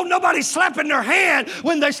 They don't want nobody slapping their hand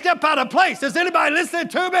when they step out of place. Is anybody listening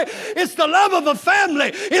to me? It's the love of a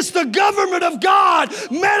family. It's the government of God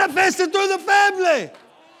manifested through the family.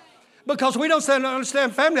 Because we don't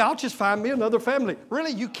understand family. I'll just find me another family.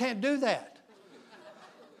 Really, you can't do that.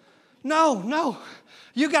 No.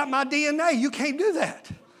 You got my DNA. You can't do that.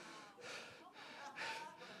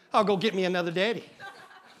 I'll go get me another daddy.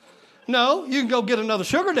 No, you can go get another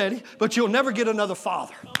sugar daddy, but you'll never get another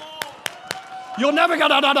father. You'll never get...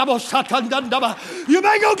 You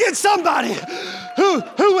may go get somebody who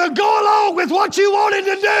will go along with what you wanted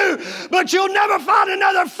to do, but you'll never find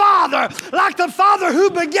another father like the father who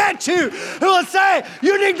begat you, who will say,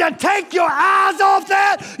 you need to take your eyes off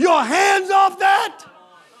that, your hands off that.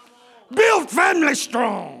 Build family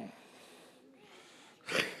strong.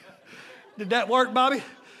 Did that work, Bobby?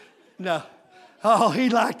 No. Oh, he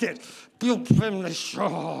liked it. Build family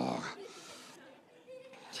strong.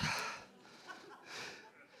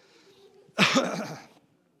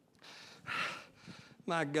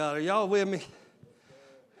 My God, are y'all with me?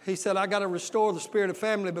 He said, I got to restore the spirit of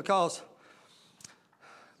family because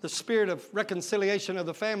the spirit of reconciliation of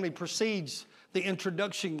the family precedes the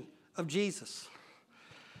introduction of Jesus.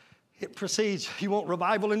 It precedes, you want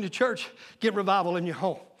revival in your church? Get revival in your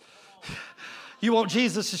home. You want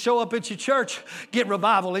Jesus to show up at your church? Get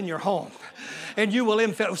revival in your home. And you will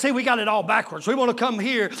infect. See, we got it all backwards. We want to come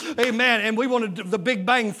here, amen, and we want to do the Big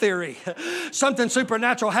Bang Theory. Something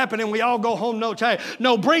supernatural happen and we all go home, no change.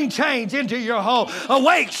 No, bring change into your home.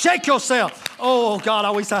 Awake, shake yourself. Oh, God, I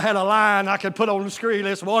wish I had a line I could put on the screen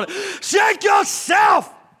this morning. Shake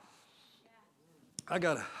yourself.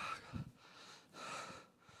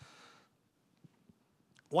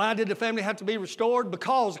 Why did the family have to be restored?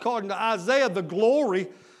 Because, according to Isaiah, the glory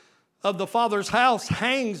of the Father's house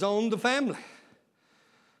hangs on the family.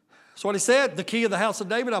 That's what he said. The key of the house of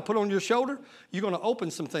David I put on your shoulder. You're going to open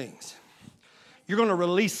some things. You're going to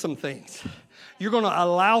release some things. You're going to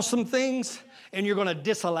allow some things, and you're going to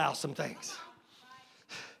disallow some things.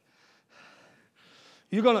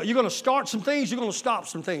 You're going to start some things. You're going to stop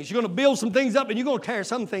some things. You're going to build some things up, and you're going to tear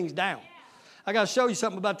some things down. I got to show you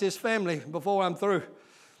something about this family before I'm through.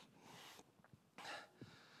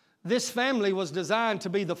 This family was designed to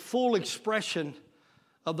be the full expression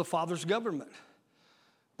of the Father's government.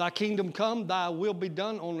 Thy kingdom come, thy will be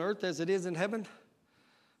done on earth as it is in heaven.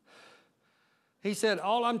 He said,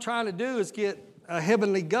 all I'm trying to do is get a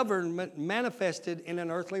heavenly government manifested in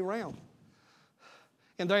an earthly realm.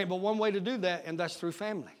 And there ain't but one way to do that, and that's through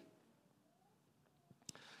family.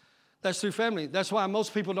 That's through family. That's why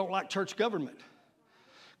most people don't like church government.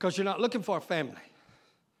 Because you're not looking for a family.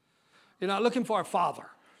 You're not looking for a father.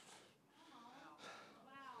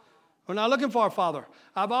 We're not looking for a father.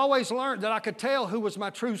 I've always learned that I could tell who was my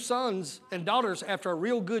true sons and daughters after a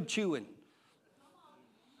real good chewing.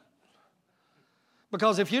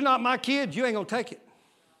 Because if you're not my kid, you ain't going to take it.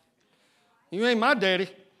 You ain't my daddy.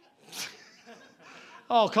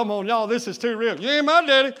 Oh, come on, y'all, this is too real. You ain't my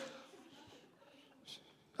daddy.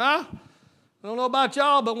 Huh? I don't know about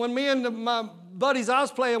y'all, but when me and my buddies I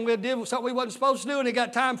was playing with did something we wasn't supposed to do and it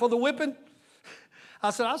got time for the whipping, I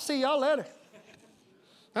said, I'll see y'all later.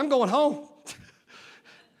 I'm going home.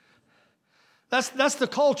 That's the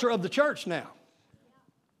culture of the church now.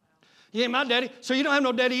 You ain't my daddy, so you don't have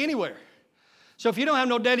no daddy anywhere. So if you don't have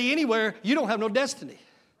no daddy anywhere, you don't have no destiny.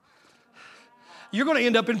 You're going to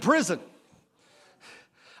end up in prison.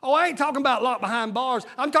 Oh, I ain't talking about locked behind bars.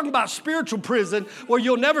 I'm talking about spiritual prison where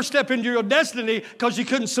you'll never step into your destiny because you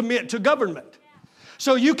couldn't submit to government.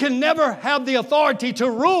 So you can never have the authority to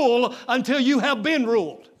rule until you have been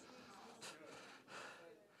ruled.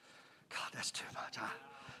 God, that's too much.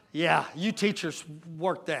 Yeah, you teachers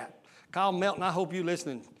work that. Kyle Melton, I hope you're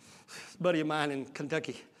listening. A buddy of mine in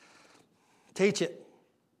Kentucky. Teach it.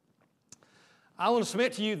 I want to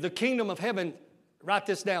submit to you, the kingdom of heaven, write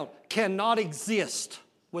this down, cannot exist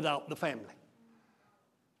without the family.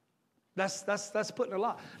 That's putting a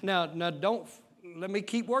lot. Now don't, let me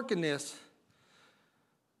keep working this.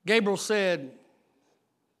 Gabriel said,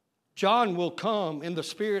 John will come in the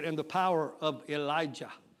spirit and the power of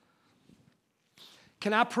Elijah.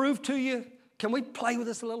 Can I prove to you? Can we play with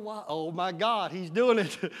this a little while? Oh my God, he's doing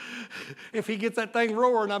it. If he gets that thing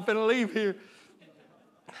roaring, I'm going to leave here.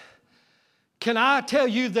 Can I tell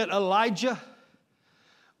you that Elijah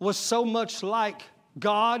was so much like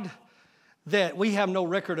God that we have no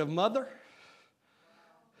record of mother?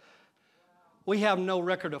 We have no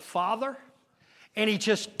record of father. And he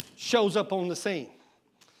just shows up on the scene.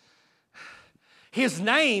 His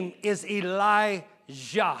name is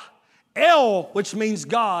Elijah. El, which means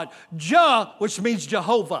God. Jah, which means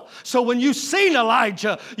Jehovah. So when you seen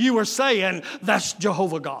Elijah, you were saying, that's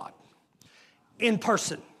Jehovah God in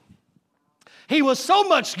person. He was so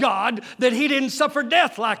much God that he didn't suffer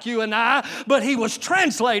death like you and I, but he was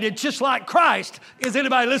translated just like Christ. Is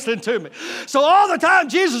anybody listening to me? So all the time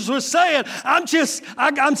Jesus was saying,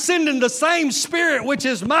 I'm sending the same spirit which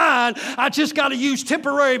is mine. I just got to use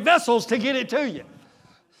temporary vessels to get it to you.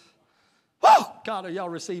 Whoa! God, are y'all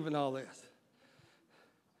receiving all this?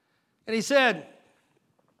 And he said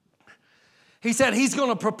he's going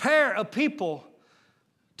to prepare a people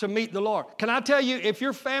to meet the Lord. Can I tell you, if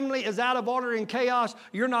your family is out of order and chaos,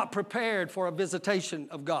 you're not prepared for a visitation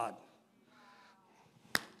of God.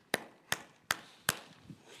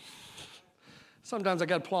 Sometimes I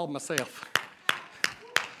got to applaud myself.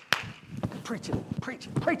 Preach it, preach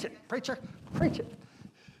it, preach it, preacher, preach it.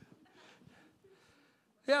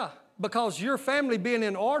 Yeah, because your family being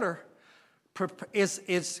in order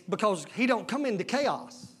is because he don't come into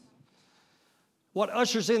chaos. What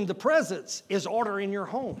ushers in the presence is order in your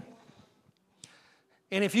home.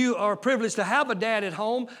 And if you are privileged to have a dad at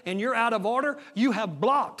home and you're out of order, you have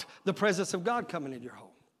blocked the presence of God coming into your home.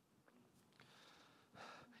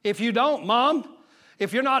 If you don't, Mom,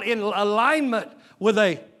 if you're not in alignment with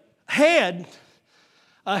a head,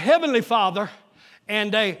 a heavenly father,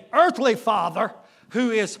 and a earthly father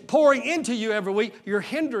who is pouring into you every week, you're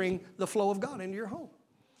hindering the flow of God into your home.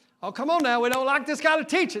 Oh, come on now, we don't like this kind of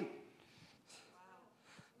teaching.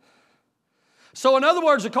 So in other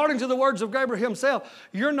words, according to the words of Gabriel himself,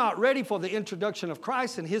 you're not ready for the introduction of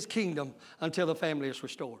Christ and his kingdom until the family is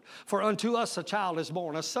restored. For unto us a child is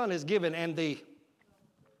born, a son is given, and the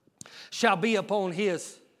shall be upon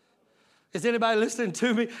his. Is anybody listening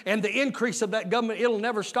to me? And the increase of that government, it'll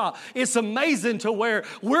never stop. It's amazing to where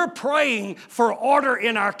we're praying for order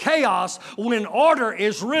in our chaos when order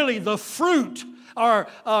is really the fruit.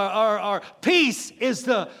 Our peace is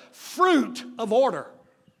the fruit of order.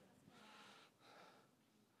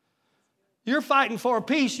 You're fighting for a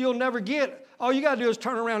peace you'll never get. All you got to do is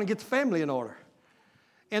turn around and get the family in order.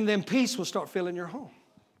 And then peace will start filling your home.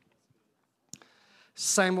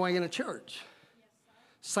 Same way in a church.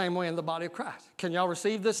 Same way in the body of Christ. Can y'all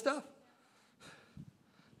receive this stuff?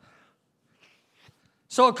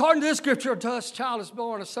 So according to this scripture, to us a child is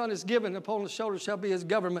born, a son is given, upon his shoulders shall be his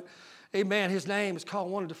government. Amen. His name is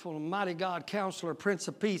called Wonderful, Mighty God, Counselor, Prince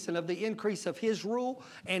of Peace. And of the increase of his rule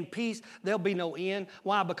and peace, there'll be no end.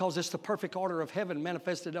 Why? Because it's the perfect order of heaven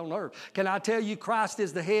manifested on earth. Can I tell you, Christ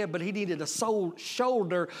is the head, but he needed a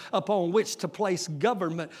shoulder upon which to place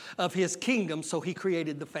government of his kingdom, so he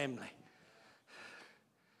created the family.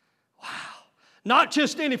 Wow. Not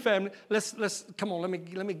just any family. Let's come on,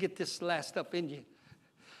 let me get this last stuff in you.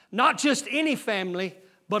 Not just any family,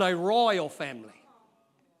 but a royal family.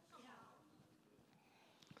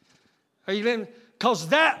 Are you listening? Because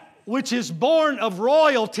that which is born of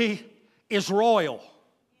royalty is royal.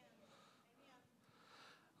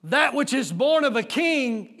 That which is born of a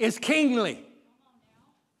king is kingly.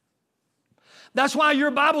 That's why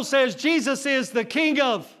your Bible says Jesus is the King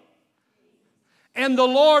of and the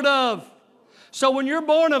Lord of. So when you're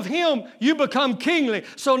born of him, you become kingly.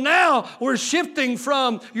 So now we're shifting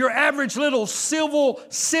from your average little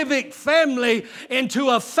civic family into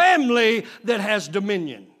a family that has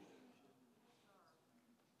dominion.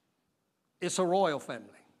 It's a royal family.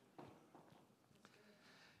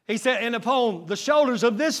 He said, and upon the shoulders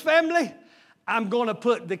of this family, I'm going to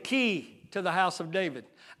put the key to the house of David.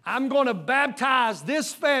 I'm going to baptize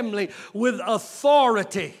this family with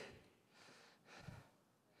authority.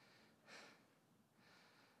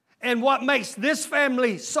 And what makes this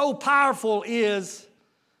family so powerful is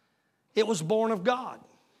it was born of God.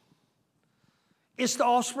 It's the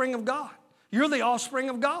offspring of God. You're the offspring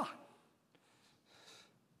of God.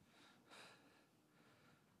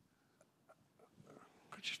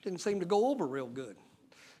 It just didn't seem to go over real good.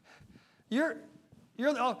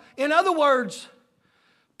 In other words,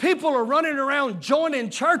 people are running around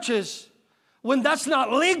joining churches when that's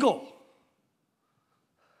not legal.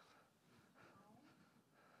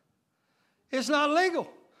 It's not legal.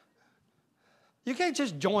 You can't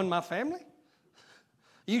just join my family.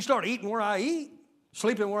 You can start eating where I eat,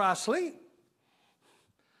 sleeping where I sleep.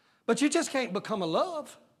 But you just can't become a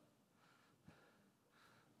love.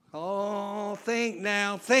 Oh, think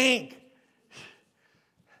now, think.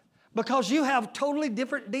 Because you have totally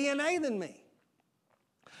different DNA than me.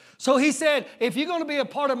 So he said, if you're going to be a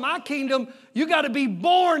part of my kingdom, you got to be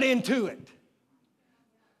born into it.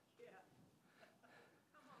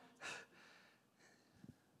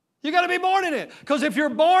 You got to be born in it. Because if you're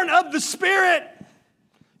born of the Spirit,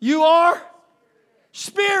 you are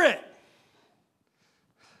Spirit.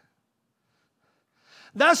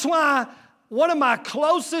 That's why one of my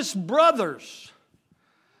closest brothers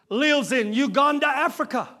lives in Uganda,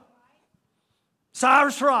 Africa.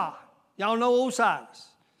 Cyrus Ra. Y'all know Osiris.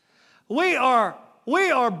 We are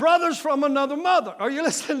brothers from another mother. Are you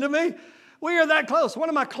listening to me? We are that close. One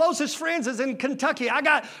of my closest friends is in Kentucky. I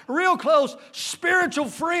got real close spiritual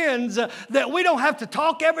friends that we don't have to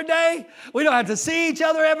talk every day. We don't have to see each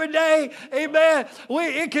other every day. Amen.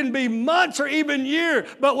 It can be months or even years.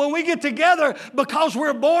 But when we get together, because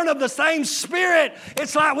we're born of the same Spirit,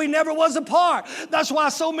 it's like we never was apart. That's why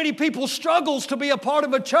so many people struggles to be a part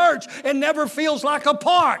of a church and never feels like a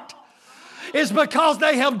part. It's because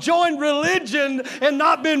they have joined religion and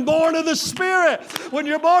not been born of the Spirit. When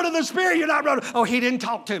you're born of the Spirit, you're not running, oh, he didn't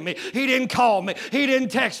talk to me. He didn't call me. He didn't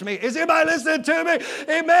text me. Is anybody listening to me?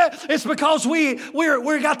 Amen. It's because we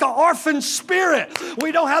got the orphan spirit.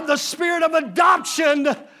 We don't have the spirit of adoption.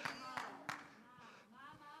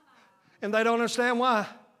 And they don't understand why.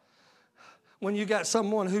 When you got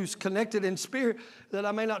someone who's connected in spirit that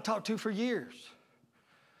I may not talk to for years.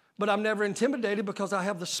 But I'm never intimidated because I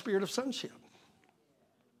have the spirit of sonship.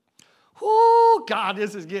 Oh, God,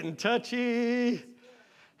 this is getting touchy.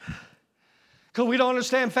 Because we don't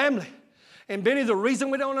understand family. And Benny, the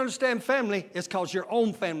reason we don't understand family is because your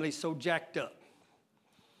own family is so jacked up.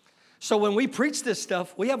 So when we preach this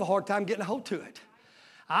stuff, we have a hard time getting a hold to it.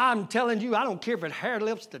 I'm telling you, I don't care if it hair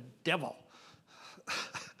lifts the devil.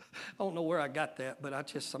 I don't know where I got that, but I'm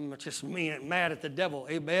just mad at the devil.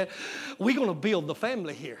 Amen. We're going to build the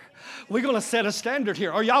family here. We're going to set a standard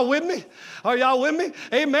here. Are y'all with me? Are y'all with me?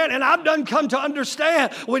 Amen. And I've done come to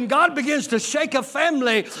understand when God begins to shake a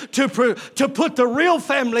family to put the real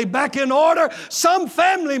family back in order, some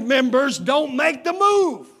family members don't make the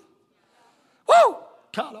move. Woo!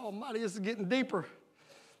 God Almighty, this is getting deeper.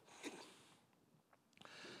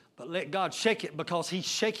 But let God shake it because He's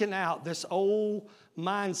shaking out this old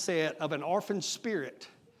mindset of an orphan spirit.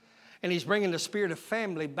 And He's bringing the spirit of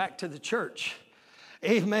family back to the church.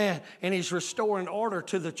 Amen. And He's restoring order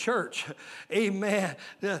to the church. Amen.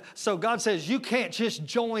 So God says you can't just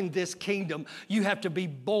join this kingdom. You have to be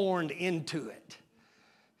born into it.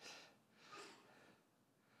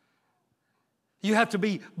 You have to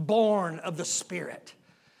be born of the Spirit.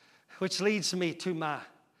 Which leads me to my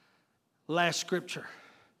last scripture.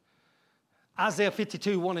 Isaiah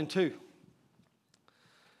 52, 1 and 2.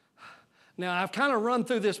 Now, I've kind of run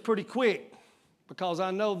through this pretty quick because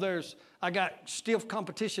I know I got stiff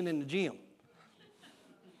competition in the gym.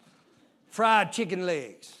 Fried chicken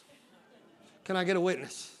legs. Can I get a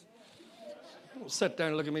witness? Don't sit there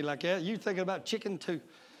and look at me like that. You thinking about chicken too.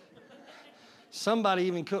 Somebody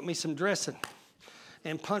even cooked me some dressing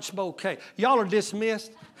and punch bowl cake. Y'all are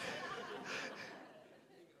dismissed.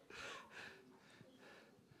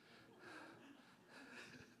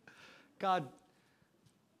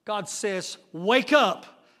 God says, wake up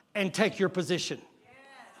and take your position.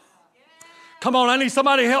 Come on, I need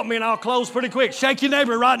somebody to help me and I'll close pretty quick. Shake your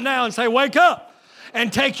neighbor right now and say, wake up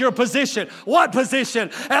and take your position. What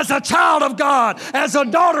position? As a child of God, as a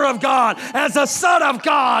daughter of God, as a son of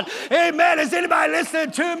God. Amen. Is anybody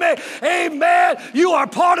listening to me? Amen. You are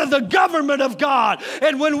part of the government of God.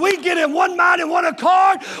 And when we get in one mind and one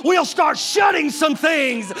accord, we'll start shutting some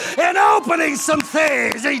things and opening some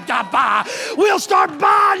things. We'll start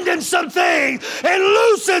binding some things and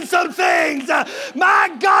loosing some things.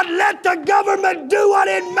 My God, let the government do what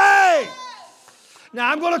it may. Now,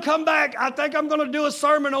 I'm going to come back. I think I'm going to do a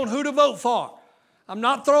sermon on who to vote for. I'm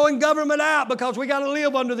not throwing government out because we got to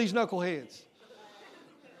live under these knuckleheads.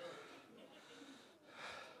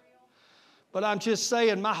 But I'm just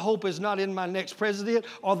saying my hope is not in my next president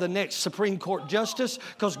or the next Supreme Court justice,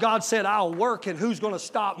 because God said I'll work, and who's going to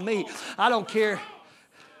stop me? I don't care.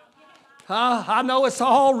 I know it's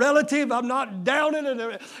all relative. I'm not downing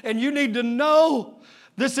it. And you need to know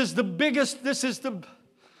this is the biggest,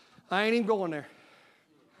 I ain't even going there.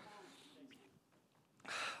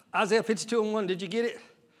 Isaiah 52:1, did you get it?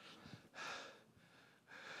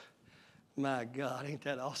 My God, ain't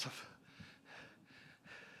that awesome?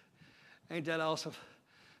 Ain't that awesome?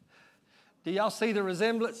 Do y'all see the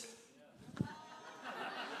resemblance?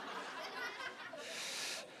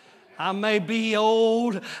 I may be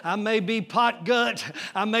old, I may be pot gut,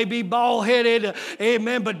 I may be bald-headed,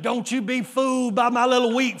 amen, but don't you be fooled by my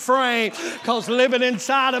little weak frame, because living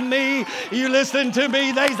inside of me, you listen to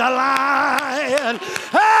me, there's a lion.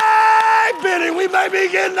 Hey, Benny, we may be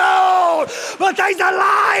getting old, but there's a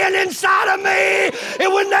lion inside of me,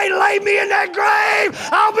 and when they lay me in that grave,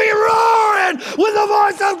 I'll be roaring with the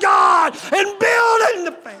voice of God and building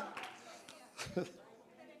the family.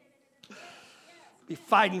 Be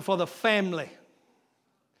fighting for the family.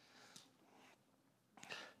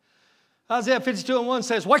 Isaiah 52:1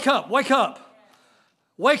 says, wake up, wake up.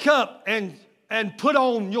 Wake up and put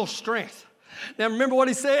on your strength. Now remember what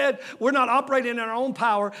he said? We're not operating in our own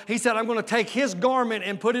power. He said, I'm going to take his garment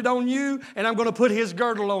and put it on you, and I'm going to put his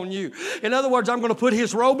girdle on you. In other words, I'm going to put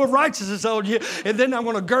his robe of righteousness on you, and then I'm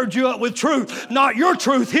going to gird you up with truth. Not your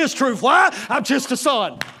truth, his truth. Why? I'm just a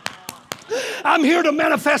son. I'm here to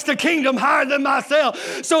manifest a kingdom higher than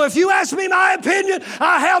myself. So if you ask me my opinion,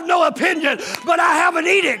 I have no opinion, but I have an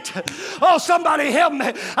edict. Oh, somebody help me.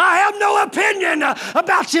 I have no opinion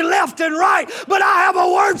about you left and right, but I have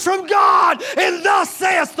a word from God, and thus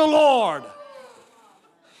saith the Lord.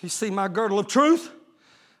 You see my girdle of truth?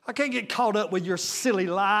 I can't get caught up with your silly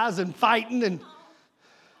lies and fighting, and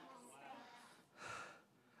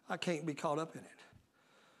I can't be caught up in it.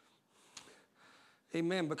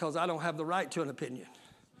 Amen, because I don't have the right to an opinion.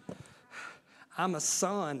 I'm a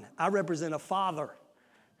son. I represent a father.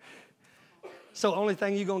 So the only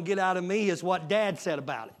thing you're going to get out of me is what Dad said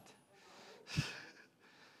about it.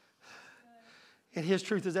 And his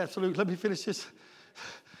truth is absolute. Let me finish this.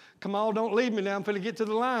 Come on, don't leave me now. I'm going to get to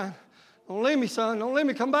the line. Don't leave me, son. Don't leave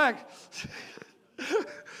me. Come back.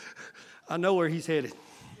 I know where he's headed.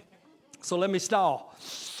 So let me stall.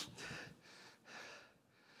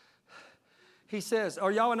 He says,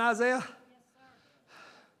 are y'all in Isaiah? Yes,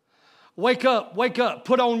 wake up,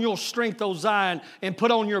 put on your strength, O Zion, and put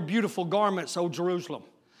on your beautiful garments, O Jerusalem.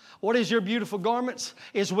 What is your beautiful garments?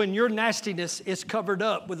 Is when your nastiness is covered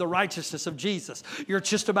up with the righteousness of Jesus. You're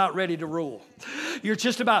just about ready to rule. You're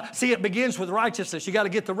just about, see, it begins with righteousness. You got to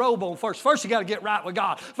get the robe on first. First, you got to get right with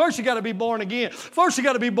God. First, you got to be born again. First, you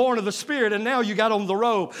got to be born of the Spirit, and now you got on the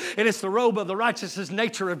robe. And it's the robe of the righteousness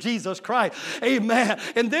nature of Jesus Christ. Amen.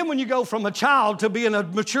 And then when you go from a child to being a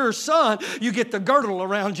mature son, you get the girdle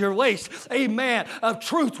around your waist. Amen. Of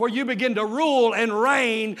truth, where you begin to rule and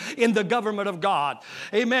reign in the government of God.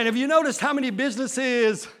 Amen. Have you noticed how many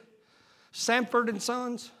businesses? Sanford and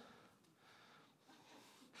Sons?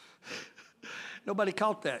 Nobody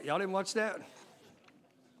caught that. Y'all didn't watch that?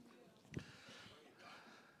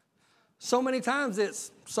 So many times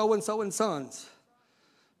it's so-and-so and sons.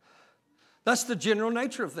 That's the general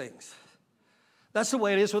nature of things. That's the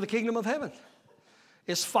way it is with the kingdom of heaven.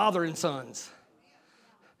 It's father and sons.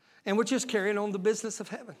 And we're just carrying on the business of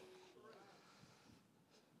heaven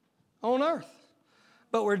on earth.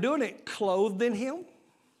 But we're doing it clothed in him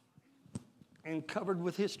and covered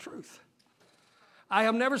with his truth. I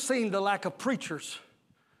have never seen the lack of preachers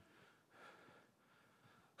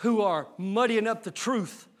who are muddying up the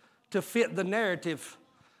truth to fit the narrative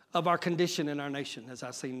of our condition in our nation as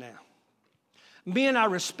I see now. Men I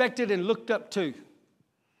respected and looked up to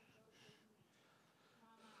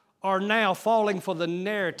are now falling for the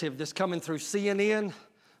narrative that's coming through CNN,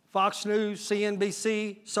 Fox News,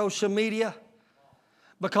 CNBC, social media.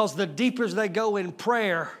 Because the deeper they go in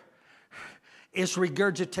prayer, it's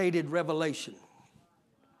regurgitated revelation.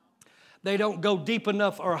 They don't go deep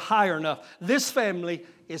enough or high enough. This family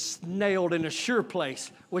is nailed in a sure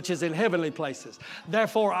place, which is in heavenly places.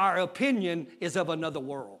 Therefore, our opinion is of another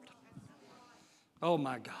world. Oh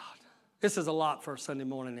my God. This is a lot for a Sunday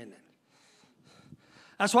morning, isn't it?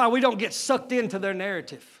 That's why we don't get sucked into their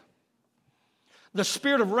narrative. The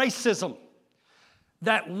spirit of racism,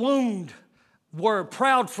 that wound where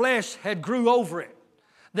proud flesh had grew over it,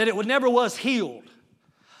 that it never was healed,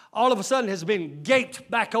 all of a sudden has been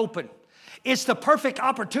gaped back open. It's the perfect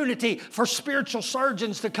opportunity for spiritual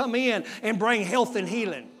surgeons to come in and bring health and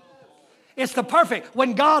healing. It's the perfect,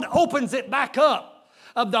 when God opens it back up,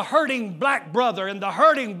 of the hurting black brother and the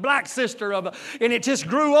hurting black sister and it just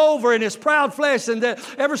grew over in his proud flesh, and that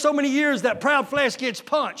ever so many years that proud flesh gets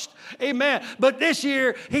punched. Amen. But this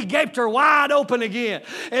year he gaped her wide open again.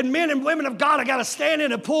 And men and women of God have got to stand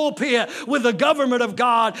in a pulpit with the government of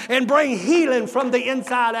God and bring healing from the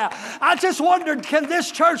inside out. I just wondered, can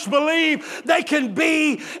this church believe they can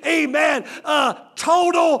be, amen,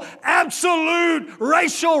 total, absolute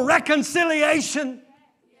racial reconciliation?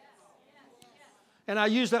 And I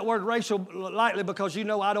use that word racial lightly because you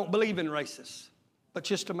know I don't believe in racists, but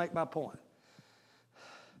just to make my point.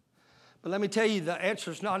 But let me tell you, the answer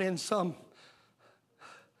is not in some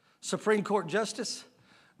Supreme Court justice,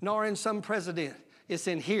 nor in some president. It's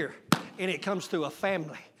in here, and it comes through a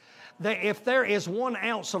family. If there is 1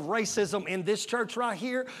 ounce of racism in this church right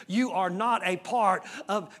here, you are not a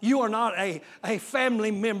family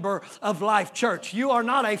member of Life Church. You are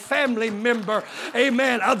not a family member,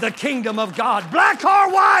 amen, of the kingdom of God. Black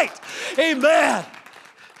or white, amen.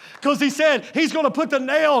 Because he said he's going to put the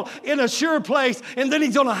nail in a sure place, and then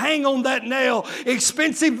he's going to hang on that nail.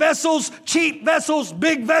 Expensive vessels, cheap vessels,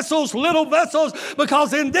 big vessels, little vessels,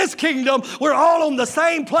 because in this kingdom, we're all on the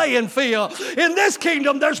same playing field. In this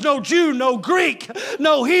kingdom, there's no Jew, no Greek,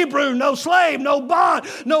 no Hebrew, no slave, no bond,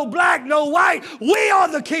 no black, no white. We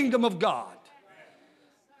are the kingdom of God.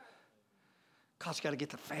 God's got to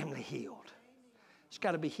get the family healed. It's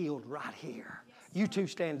got to be healed right here. You two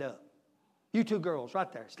stand up. You two girls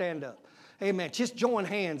right there, stand up. Amen. Just join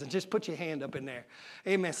hands and just put your hand up in there.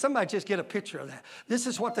 Amen. Somebody just get a picture of that. This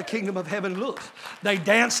is what the kingdom of heaven looks. They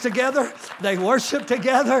dance together. They worship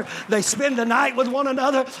together. They spend the night with one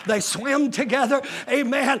another. They swim together.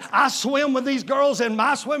 Amen. I swim with these girls in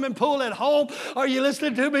my swimming pool at home. Are you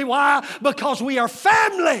listening to me? Why? Because we are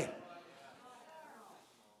family.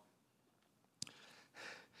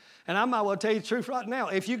 And I might well tell you the truth right now.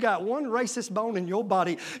 If you got one racist bone in your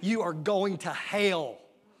body, you are going to hell.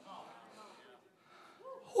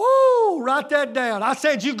 Woo, write that down. I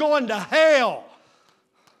said you're going to hell.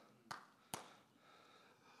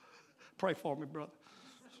 Pray for me, brother.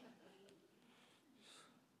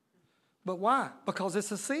 But why? Because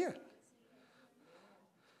it's a sin.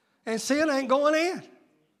 And sin ain't going in.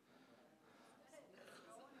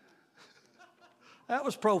 That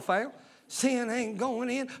was profound. Sin ain't going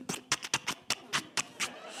in.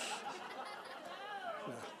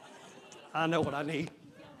 I know what I need.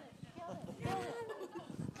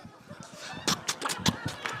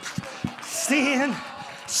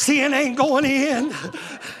 Sin ain't going in.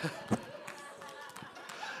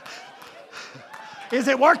 Is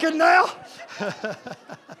it working now?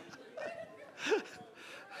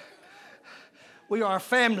 We are a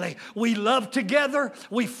family. We love together.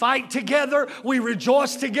 We fight together. We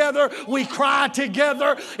rejoice together. We cry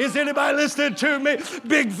together. Is anybody listening to me?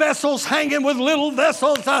 Big vessels hanging with little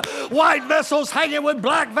vessels. White vessels hanging with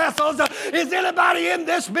black vessels. Is anybody in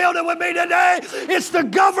this building with me today? It's the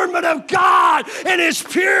government of God. And it's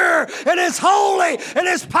pure. And it's holy. And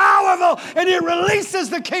it's powerful. And it releases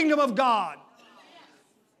the kingdom of God.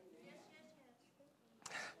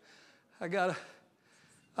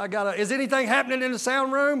 Is anything happening in the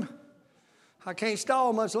sound room? I can't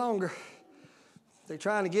stall much longer. They're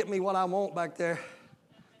trying to get me what I want back there.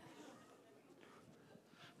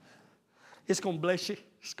 It's going to bless you.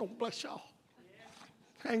 It's going to bless y'all.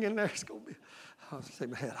 Hang in there. It's going to be. I'll take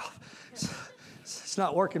my head off. It's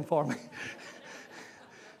not working for me.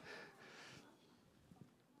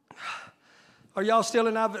 Are y'all still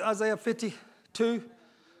in Isaiah 52?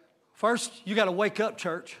 First, you got to wake up,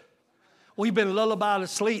 church. We've been lullabied to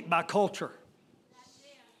sleep by culture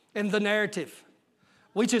and the narrative.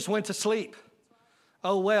 We just went to sleep.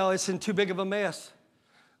 Oh, well, it's in too big of a mess.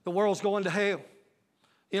 The world's going to hell.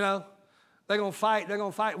 You know, they're going to fight. They're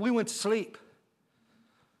going to fight. We went to sleep.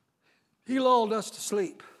 He lulled us to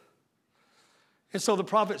sleep. And so the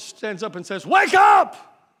prophet stands up and says, wake up!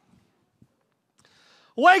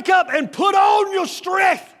 Wake up and put on your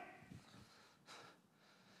strength.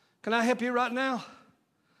 Can I help you right now?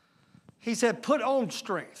 He said, put on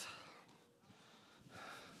strength.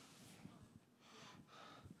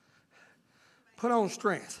 Put on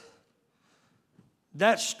strength.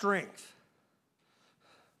 That's strength.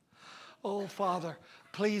 Oh, Father,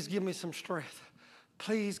 please give me some strength.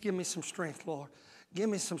 Please give me some strength, Lord. Give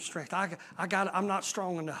me some strength. I'm not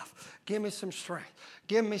strong enough. Give me some strength.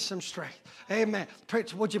 Give me some strength. Amen.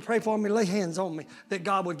 Would you pray for me? Lay hands on me that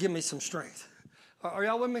God would give me some strength. Are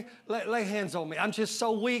y'all with me? Lay hands on me. I'm just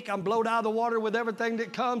so weak. I'm blown out of the water with everything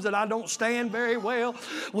that comes and I don't stand very well.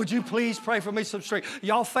 Would you please pray for me some strength?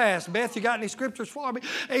 Y'all fast. Beth, you got any scriptures for me?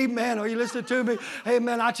 Amen. Are you listening to me?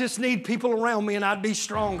 Amen. I just need people around me and I'd be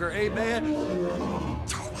stronger. Amen.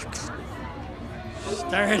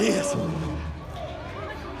 There it is.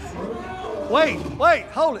 Wait,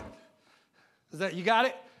 hold it. Is that you got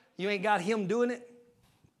it? You ain't got him doing it?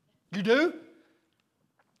 You do?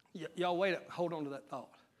 Y'all wait up. Hold on to that thought.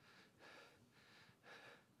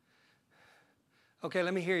 Okay,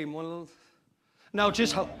 let me hear him one little. No,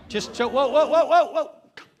 just whoa.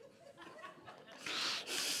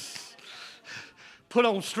 Put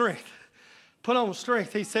on strength. Put on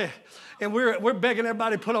strength, he said. And we're begging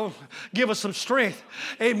everybody give us some strength.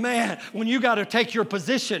 Amen. When you got to take your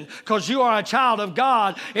position because you are a child of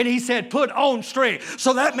God. And he said, put on strength.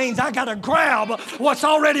 So that means I got to grab what's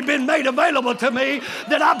already been made available to me,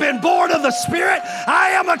 that I've been born of the Spirit. I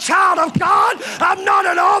am a child of God. I'm not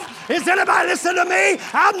an orphan. Is anybody listening to me?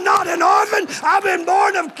 I'm not an orphan. I've been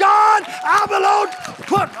born of God. I belong.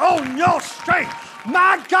 Put on your strength.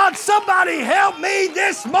 My God, somebody help me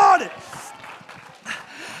this morning.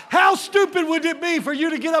 How stupid would it be for you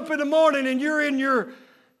to get up in the morning and you're in your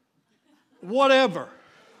whatever?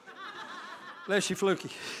 Bless you, Fluky.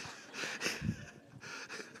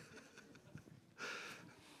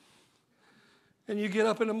 And you get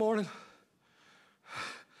up in the morning.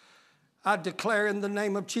 I declare in the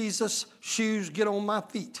name of Jesus, shoes, get on my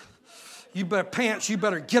feet. You better pants, you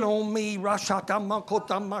better get on me.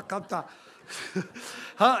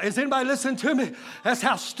 Is anybody listening to me? That's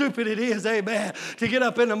how stupid it is, amen, to get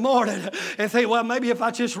up in the morning and think, well, maybe if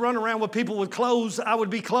I just run around with people with clothes, I would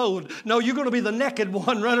be clothed. No, you're going to be the naked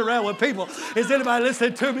one running around with people. Is anybody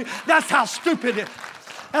listening to me? That's how stupid it is.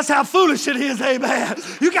 That's how foolish it is, amen.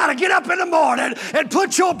 You got to get up in the morning and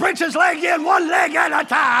put your breeches leg in one leg at a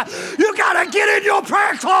time. You got to get in your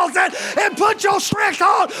prayer closet and put your strength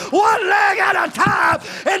on one leg at a time.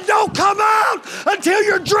 And don't come out until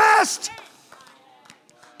you're dressed.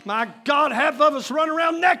 My God, half of us run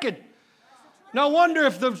around naked. No wonder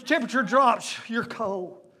if the temperature drops, you're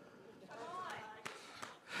cold.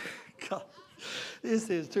 God, this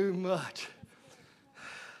is too much.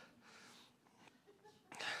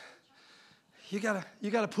 You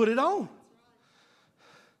gotta put it on.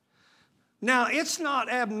 Now, it's not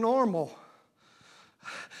abnormal.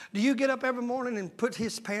 Do you get up every morning and put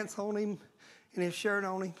his pants on him and his shirt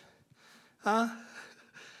on him? Huh?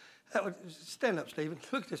 Stand up, Stephen.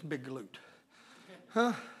 Look at this big glute.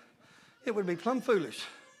 Huh? It would be plumb foolish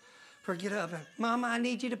for get up and, Mama, I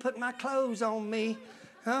need you to put my clothes on me.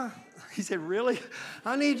 Huh? He said, really?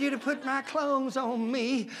 I need you to put my clothes on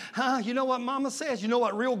me. Huh? You know what Mama says? You know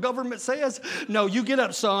what real government says? No, you get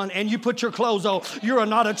up, son, and you put your clothes on. You're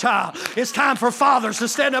not a child. It's time for fathers to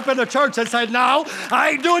stand up in the church and say, no,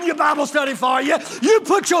 I ain't doing your Bible study for you. You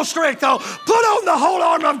put your strength on. Put on the whole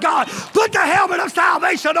armor of God. Put the helmet of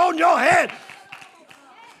salvation on your head.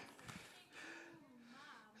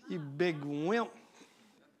 You big wimp.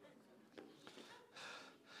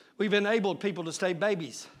 We've enabled people to stay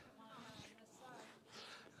babies.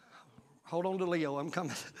 Hold on to Leo, I'm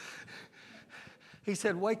coming. He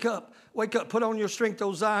said, wake up, put on your strength,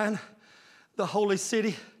 O Zion, the holy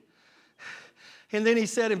city. And then he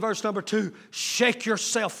said in verse number 2, shake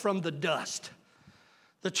yourself from the dust.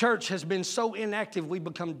 The church has been so inactive, we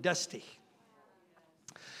become dusty.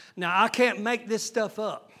 Now, I can't make this stuff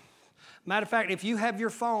up. Matter of fact, if you have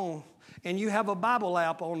your phone and you have a Bible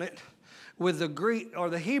app on it, with the Greek or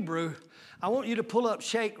the Hebrew, I want you to pull up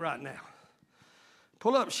shake right now.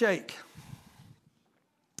 Pull up shake.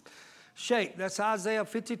 Shake, that's Isaiah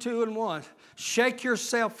 52:1. Shake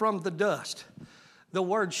yourself from the dust. The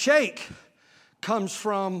word shake comes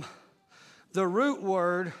from the root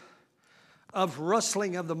word of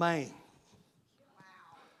rustling of the mane.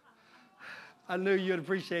 I knew you'd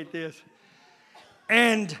appreciate this.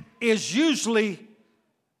 And is usually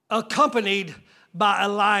accompanied by a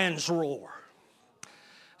lion's roar.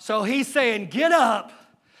 So he's saying, get up,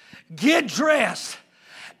 get dressed,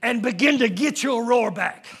 and begin to get your roar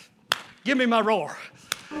back. Give me my roar.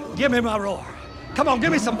 Give me my roar. Come on,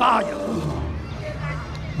 give me some volume.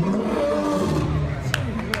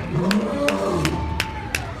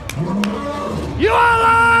 You are a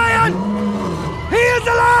lion. He is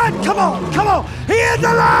a lion. Come on. He is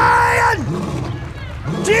a lion.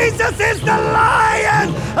 Jesus is the Lion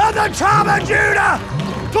of the tribe of Judah.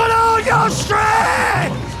 Put on your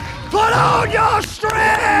strength. Put on your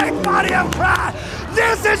strength, body of Christ.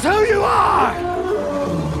 This is who you are.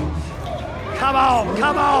 Come on,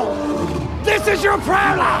 come on. This is your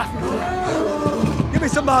prayer life. Give me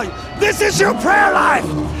somebody. This is your prayer life.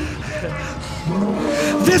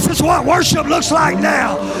 This is what worship looks like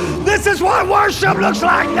now. This is what worship looks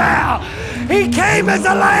like now. He came as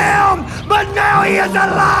a lamb, but now he is a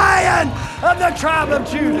lion of the tribe of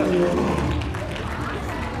Judah.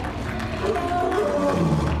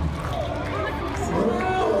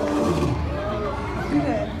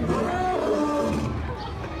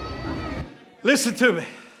 Listen to me.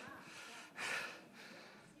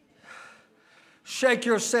 Shake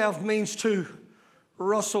yourself means to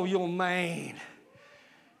rustle your mane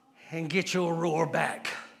and get your roar back.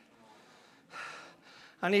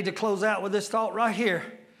 I need to close out with this thought right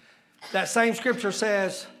here. That same scripture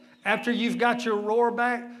says, after you've got your roar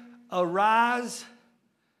back, arise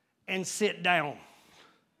and sit down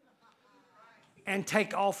and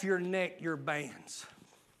take off your neck your bands.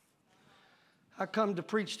 I come to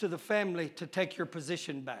preach to the family to take your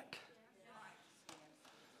position back.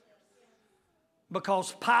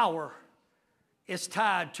 Because power is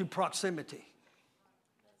tied to proximity.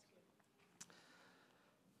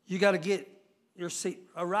 You got to get your seat,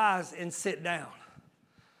 arise and sit down.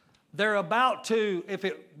 They're about to, if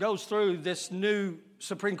it goes through, this new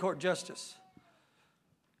Supreme Court Justice,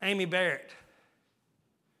 Amy Barrett.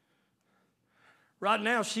 Right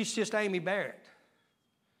now, she's just Amy Barrett.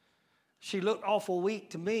 She looked awful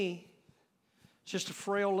weak to me. Just a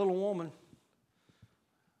frail little woman.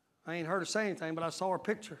 I ain't heard her say anything, but I saw her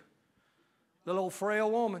picture. Little old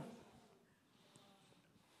frail woman.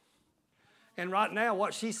 And right now,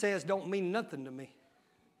 what she says don't mean nothing to me.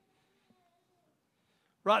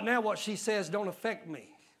 Right now, what she says don't affect me.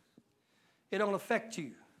 It don't affect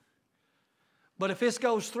you. But if this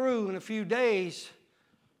goes through in a few days,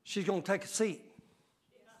 she's going to take a seat.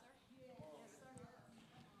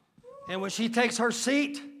 And when she takes her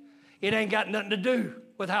seat, it ain't got nothing to do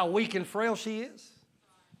with how weak and frail she is.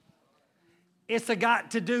 It's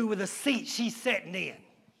got to do with the seat she's sitting in.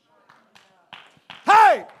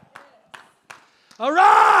 Hey!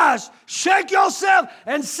 Arise, shake yourself,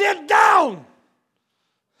 and sit down.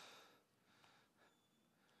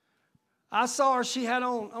 I saw her, she had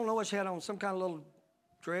on, I don't know what she had on, some kind of little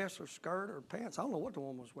dress or skirt or pants. I don't know what the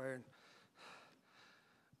woman was wearing.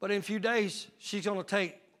 But in a few days, she's going to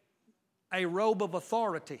take a robe of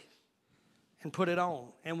authority and put it on.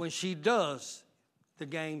 And when she does, the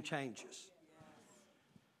game changes.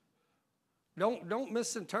 Don't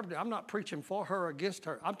misinterpret it. I'm not preaching for her or against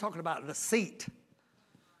her. I'm talking about the seat.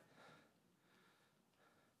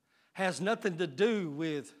 Has nothing to do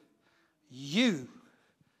with you.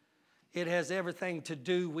 It has everything to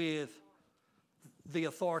do with the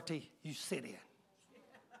authority you sit in.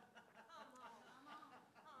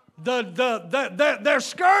 They're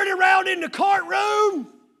skirting around in the courtroom.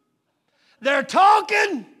 They're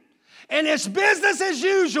talking, and it's business as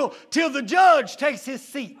usual till the judge takes his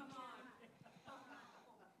seat.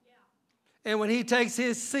 And when he takes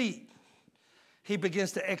his seat, he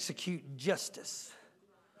begins to execute justice.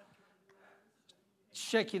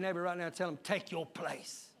 Shake your neighbor right now and tell him, take your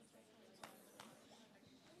place.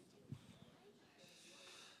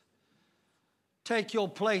 Take your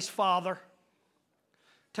place, Father.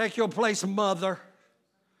 Take your place, Mother.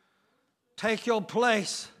 Take your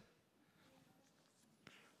place.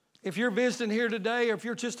 If you're visiting here today, or if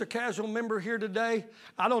you're just a casual member here today,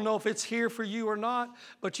 I don't know if it's here for you or not,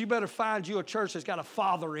 but you better find you a church that's got a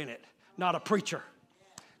father in it, not a preacher.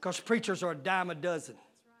 Because preachers are a dime a dozen.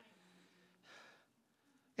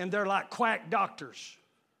 And they're like quack doctors.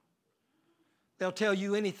 They'll tell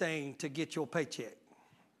you anything to get your paycheck.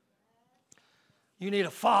 You need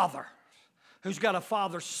a father who's got a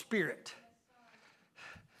father's spirit,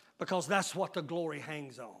 because that's what the glory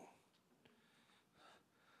hangs on.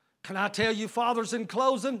 Can I tell you, fathers, in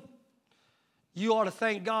closing, you ought to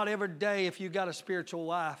thank God every day if you got a spiritual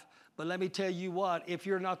wife. But let me tell you what, if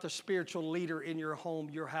you're not the spiritual leader in your home,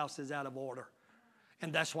 your house is out of order.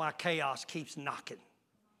 And that's why chaos keeps knocking.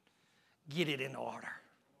 Get it in order.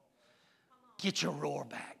 Get your roar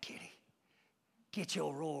back, Kitty. Get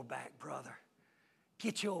your roar back, brother.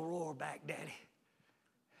 Get your roar back, Daddy.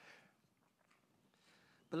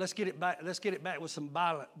 But let's get it back. Let's get it back with some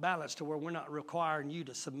balance to where we're not requiring you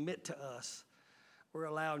to submit to us. We're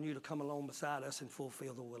allowing you to come along beside us and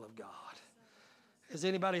fulfill the will of God. Has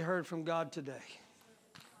anybody heard from God today?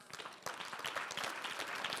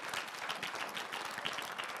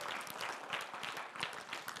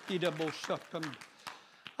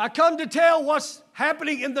 I come to tell what's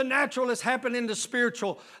happening in the natural is happening in the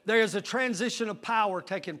spiritual. There is a transition of power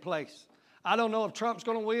taking place. I don't know if Trump's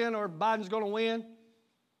going to win or Biden's going to win.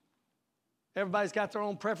 Everybody's got their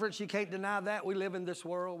own preference. You can't deny that. We live in this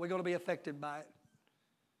world. We're going to be affected by it.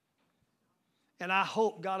 And I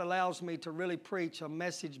hope God allows me to really preach a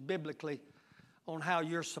message biblically on how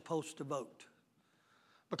you're supposed to vote.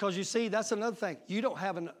 Because you see, that's another thing. You don't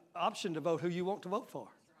have an option to vote who you want to vote for.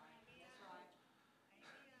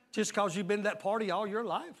 Just because you've been in that party all your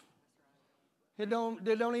life. It don't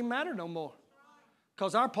even matter no more.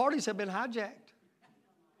 Because our parties have been hijacked.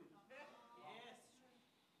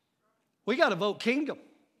 We got to vote kingdom.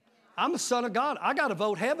 I'm a son of God. I got to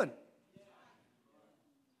vote heaven.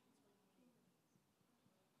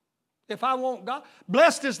 If I want God,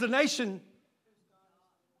 blessed is the nation,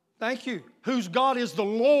 thank you, whose God is the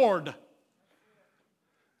Lord.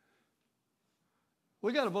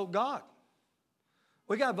 We got to vote God.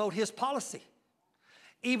 We got to vote His policy.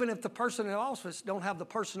 Even if the person in office don't have the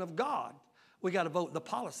person of God, we got to vote the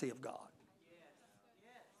policy of God.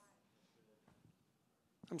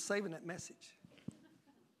 I'm saving that message.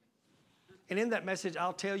 And in that message,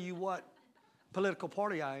 I'll tell you what political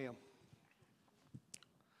party I am.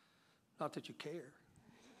 Not that you care.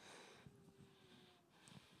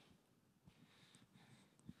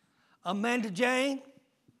 Amanda Jane,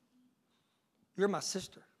 you're my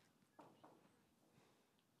sister.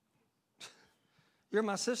 You're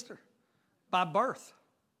my sister by birth.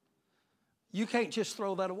 You can't just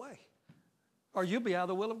throw that away, or you'll be out of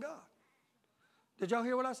the will of God. Did y'all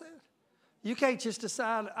hear what I said? You can't just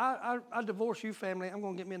decide, I divorce you, family, I'm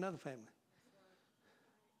going to get me another family.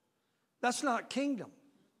 That's not kingdom.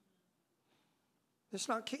 It's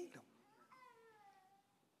not kingdom.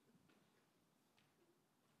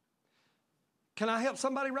 Can I help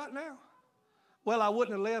somebody right now? Well, I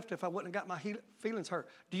wouldn't have left if I wouldn't have got my feelings hurt.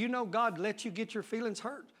 Do you know God let you get your feelings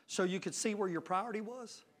hurt so you could see where your priority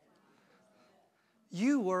was?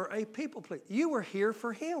 You were a people pleaser. You were here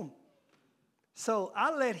for Him. So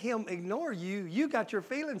I let Him ignore you. You got your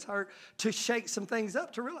feelings hurt to shake some things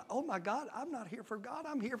up, to realize, oh my God, I'm not here for God.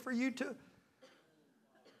 I'm here for you too.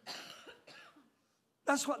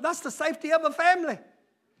 That's the safety of a family.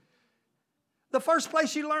 The first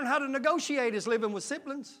place you learn how to negotiate is living with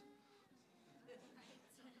siblings.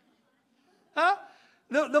 Huh?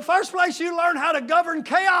 The first place you learn how to govern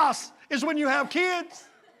chaos is when you have kids.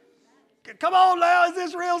 Come on now, is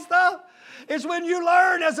this real stuff? It's when you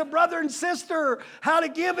learn as a brother and sister how to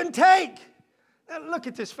give and take. Now look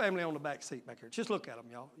at this family on the back seat back here. Just look at them,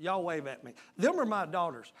 y'all. Y'all wave at me. Them are my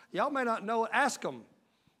daughters. Y'all may not know it. Ask them.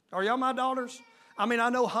 Are y'all my daughters? I mean, I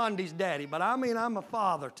know Hondi's daddy, but I mean, I'm a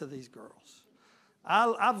father to these girls.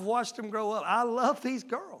 I've watched them grow up. I love these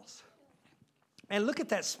girls. And look at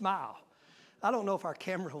that smile. I don't know if our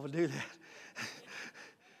camera will do that.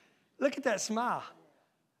 Look at that smile.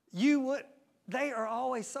 They are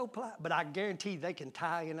always so polite, but I guarantee they can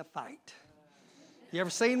tie in a fight. You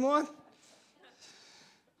ever seen one?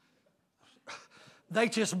 They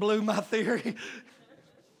just blew my theory.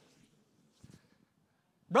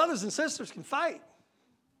 Brothers and sisters can fight.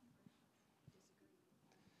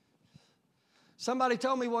 Somebody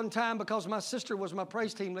told me one time, because my sister was my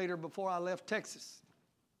praise team leader before I left Texas.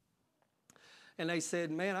 And they said,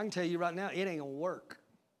 man, I can tell you right now, it ain't going to work.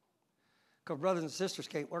 Because brothers and sisters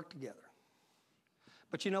can't work together.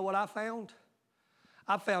 But you know what I found?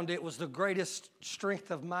 I found it was the greatest strength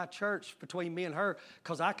of my church between me and her,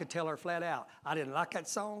 because I could tell her flat out, I didn't like that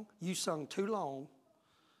song. You sung too long.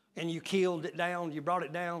 And you killed it down, you brought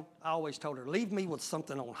it down. I always told her, leave me with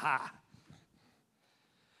something on high.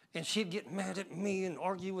 And she'd get mad at me and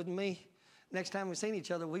argue with me. Next time we seen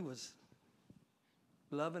each other, we was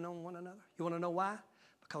loving on one another. You want to know why?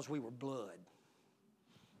 Because we were blood.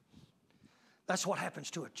 That's what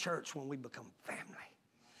happens to a church when we become family.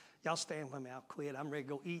 Y'all stand with me, I'll quit. I'm ready to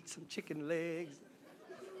go eat some chicken legs,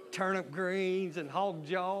 turnip greens, and hog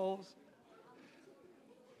jaws.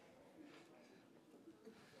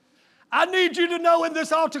 I need you to know in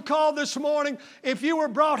this altar call this morning, if you were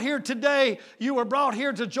brought here today, you were brought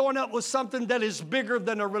here to join up with something that is bigger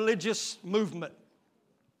than a religious movement.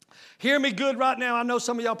 Hear me good right now. I know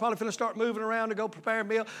some of y'all probably finna start moving around to go prepare a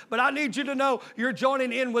meal, but I need you to know you're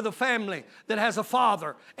joining in with a family that has a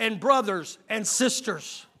father and brothers and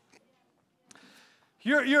sisters.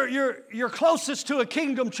 You're closest to a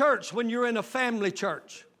kingdom church when you're in a family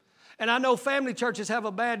church. And I know family churches have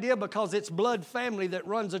a bad deal because it's blood family that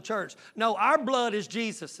runs a church. No, our blood is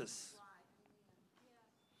Jesus's.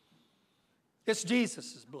 It's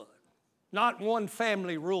Jesus's blood, not one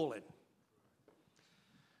family ruling.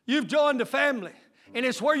 You've joined a family, and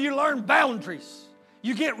it's where you learn boundaries.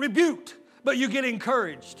 You get rebuked, but you get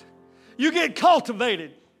encouraged. You get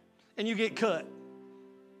cultivated, and you get cut.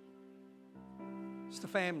 It's the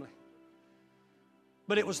family.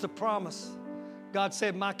 But it was the promise. God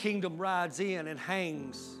said, my kingdom rides in and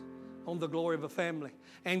hangs on the glory of a family.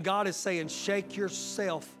 And God is saying, shake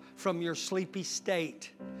yourself from your sleepy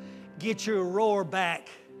state. Get your roar back.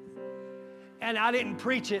 And I didn't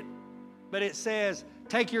preach it, but it says,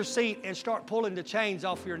 take your seat and start pulling the chains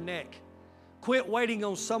off your neck. Quit waiting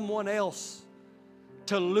on someone else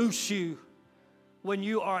to loose you when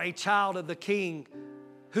you are a child of the King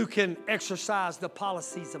who can exercise the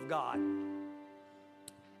policies of God.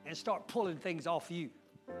 And start pulling things off you.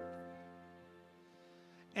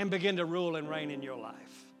 And begin to rule and reign in your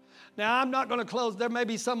life. Now, I'm not going to close. There may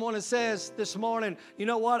be someone that says this morning, you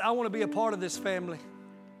know what? I want to be a part of this family.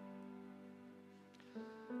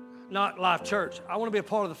 Not Life Church. I want to be a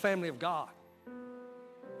part of the family of God.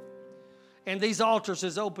 And these altars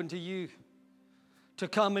is open to you to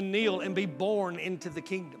come and kneel and be born into the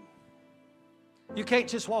kingdom. You can't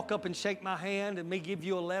just walk up and shake my hand and me give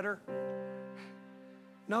you a letter.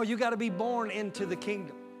 No, you got to be born into the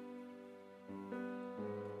kingdom.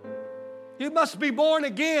 You must be born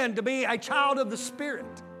again to be a child of the Spirit.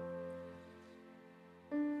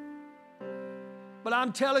 But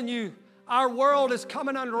I'm telling you, our world is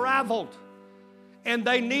coming unraveled, and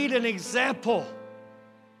they need an example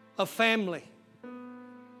of family.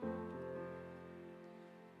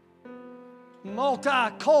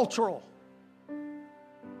 Multicultural.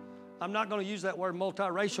 I'm not going to use that word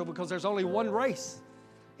multiracial because there's only one race,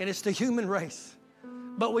 and it's the human race.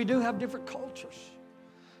 But we do have different cultures.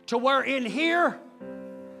 To where in here,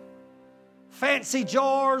 fancy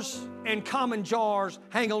jars and common jars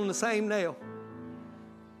hang on the same nail.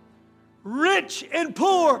 Rich and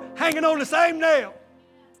poor hanging on the same nail.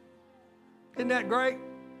 Isn't that great?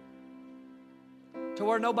 To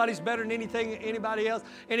where nobody's better than anybody else.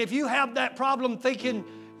 And if you have that problem thinking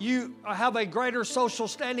you have a greater social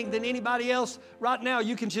standing than anybody else, right now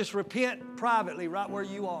you can just repent privately right where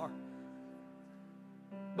you are.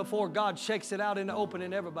 Before God shakes it out in the open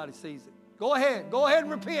and everybody sees it. Go ahead and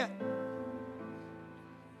repent.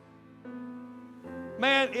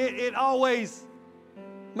 Man, it always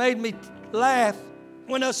made me laugh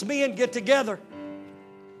when us men get together.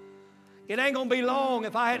 It ain't going to be long.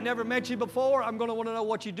 If I had never met you before, I'm going to want to know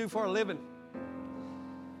what you do for a living.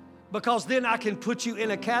 Because then I can put you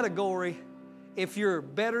in a category if you're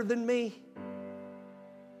better than me.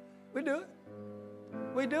 We do it.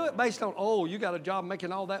 We do it based on, oh, you got a job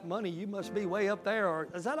making all that money. You must be way up there. Or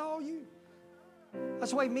is that all you?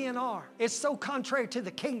 That's the way men are. It's so contrary to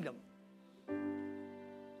the kingdom.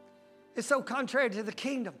 It's so contrary to the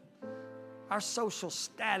kingdom. Our social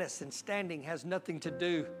status and standing has nothing to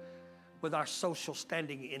do with our social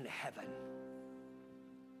standing in heaven.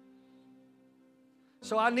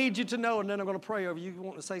 So I need you to know, and then I'm going to pray over you. You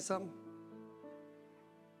want to say something?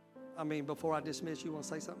 I mean, before I dismiss, you want to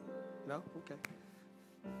say something? No? Okay.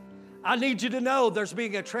 I need you to know there's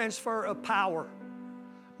being a transfer of power,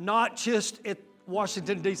 not just at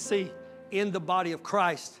Washington, D.C., in the body of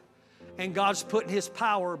Christ. And God's putting His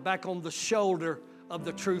power back on the shoulder of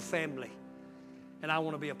the true family. And I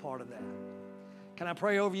want to be a part of that. Can I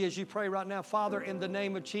pray over you as you pray right now? Father, in the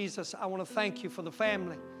name of Jesus, I want to thank you for the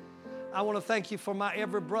family. I want to thank you for my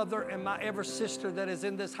every brother and my every sister that is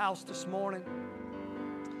in this house this morning.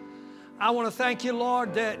 I want to thank you,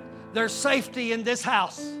 Lord, that there's safety in this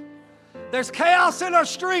house. There's chaos in our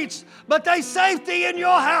streets, but there's safety in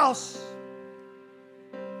your house.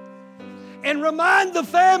 And remind the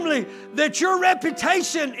family that your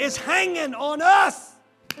reputation is hanging on us.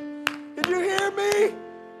 Did you hear me?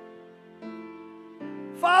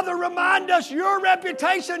 Father, remind us your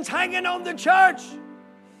reputation's hanging on the church.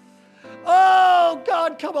 Oh,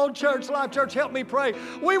 God, come on, church, Life Church, help me pray.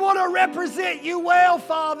 We want to represent you well,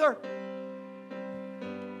 Father.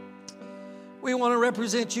 We want to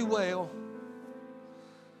represent you well,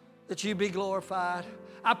 that you be glorified.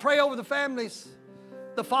 I pray over the families,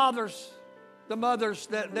 the fathers, the mothers,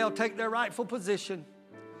 that they'll take their rightful position,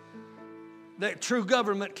 that true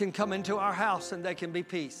government can come into our house and there can be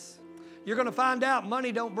peace. You're going to find out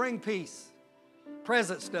money don't bring peace.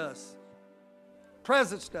 Presence does.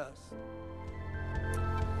 Presence does.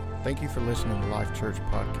 Thank you for listening to Life Church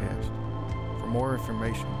Podcast. For more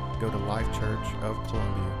information, go to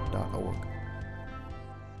lifechurchofcolumbia.org.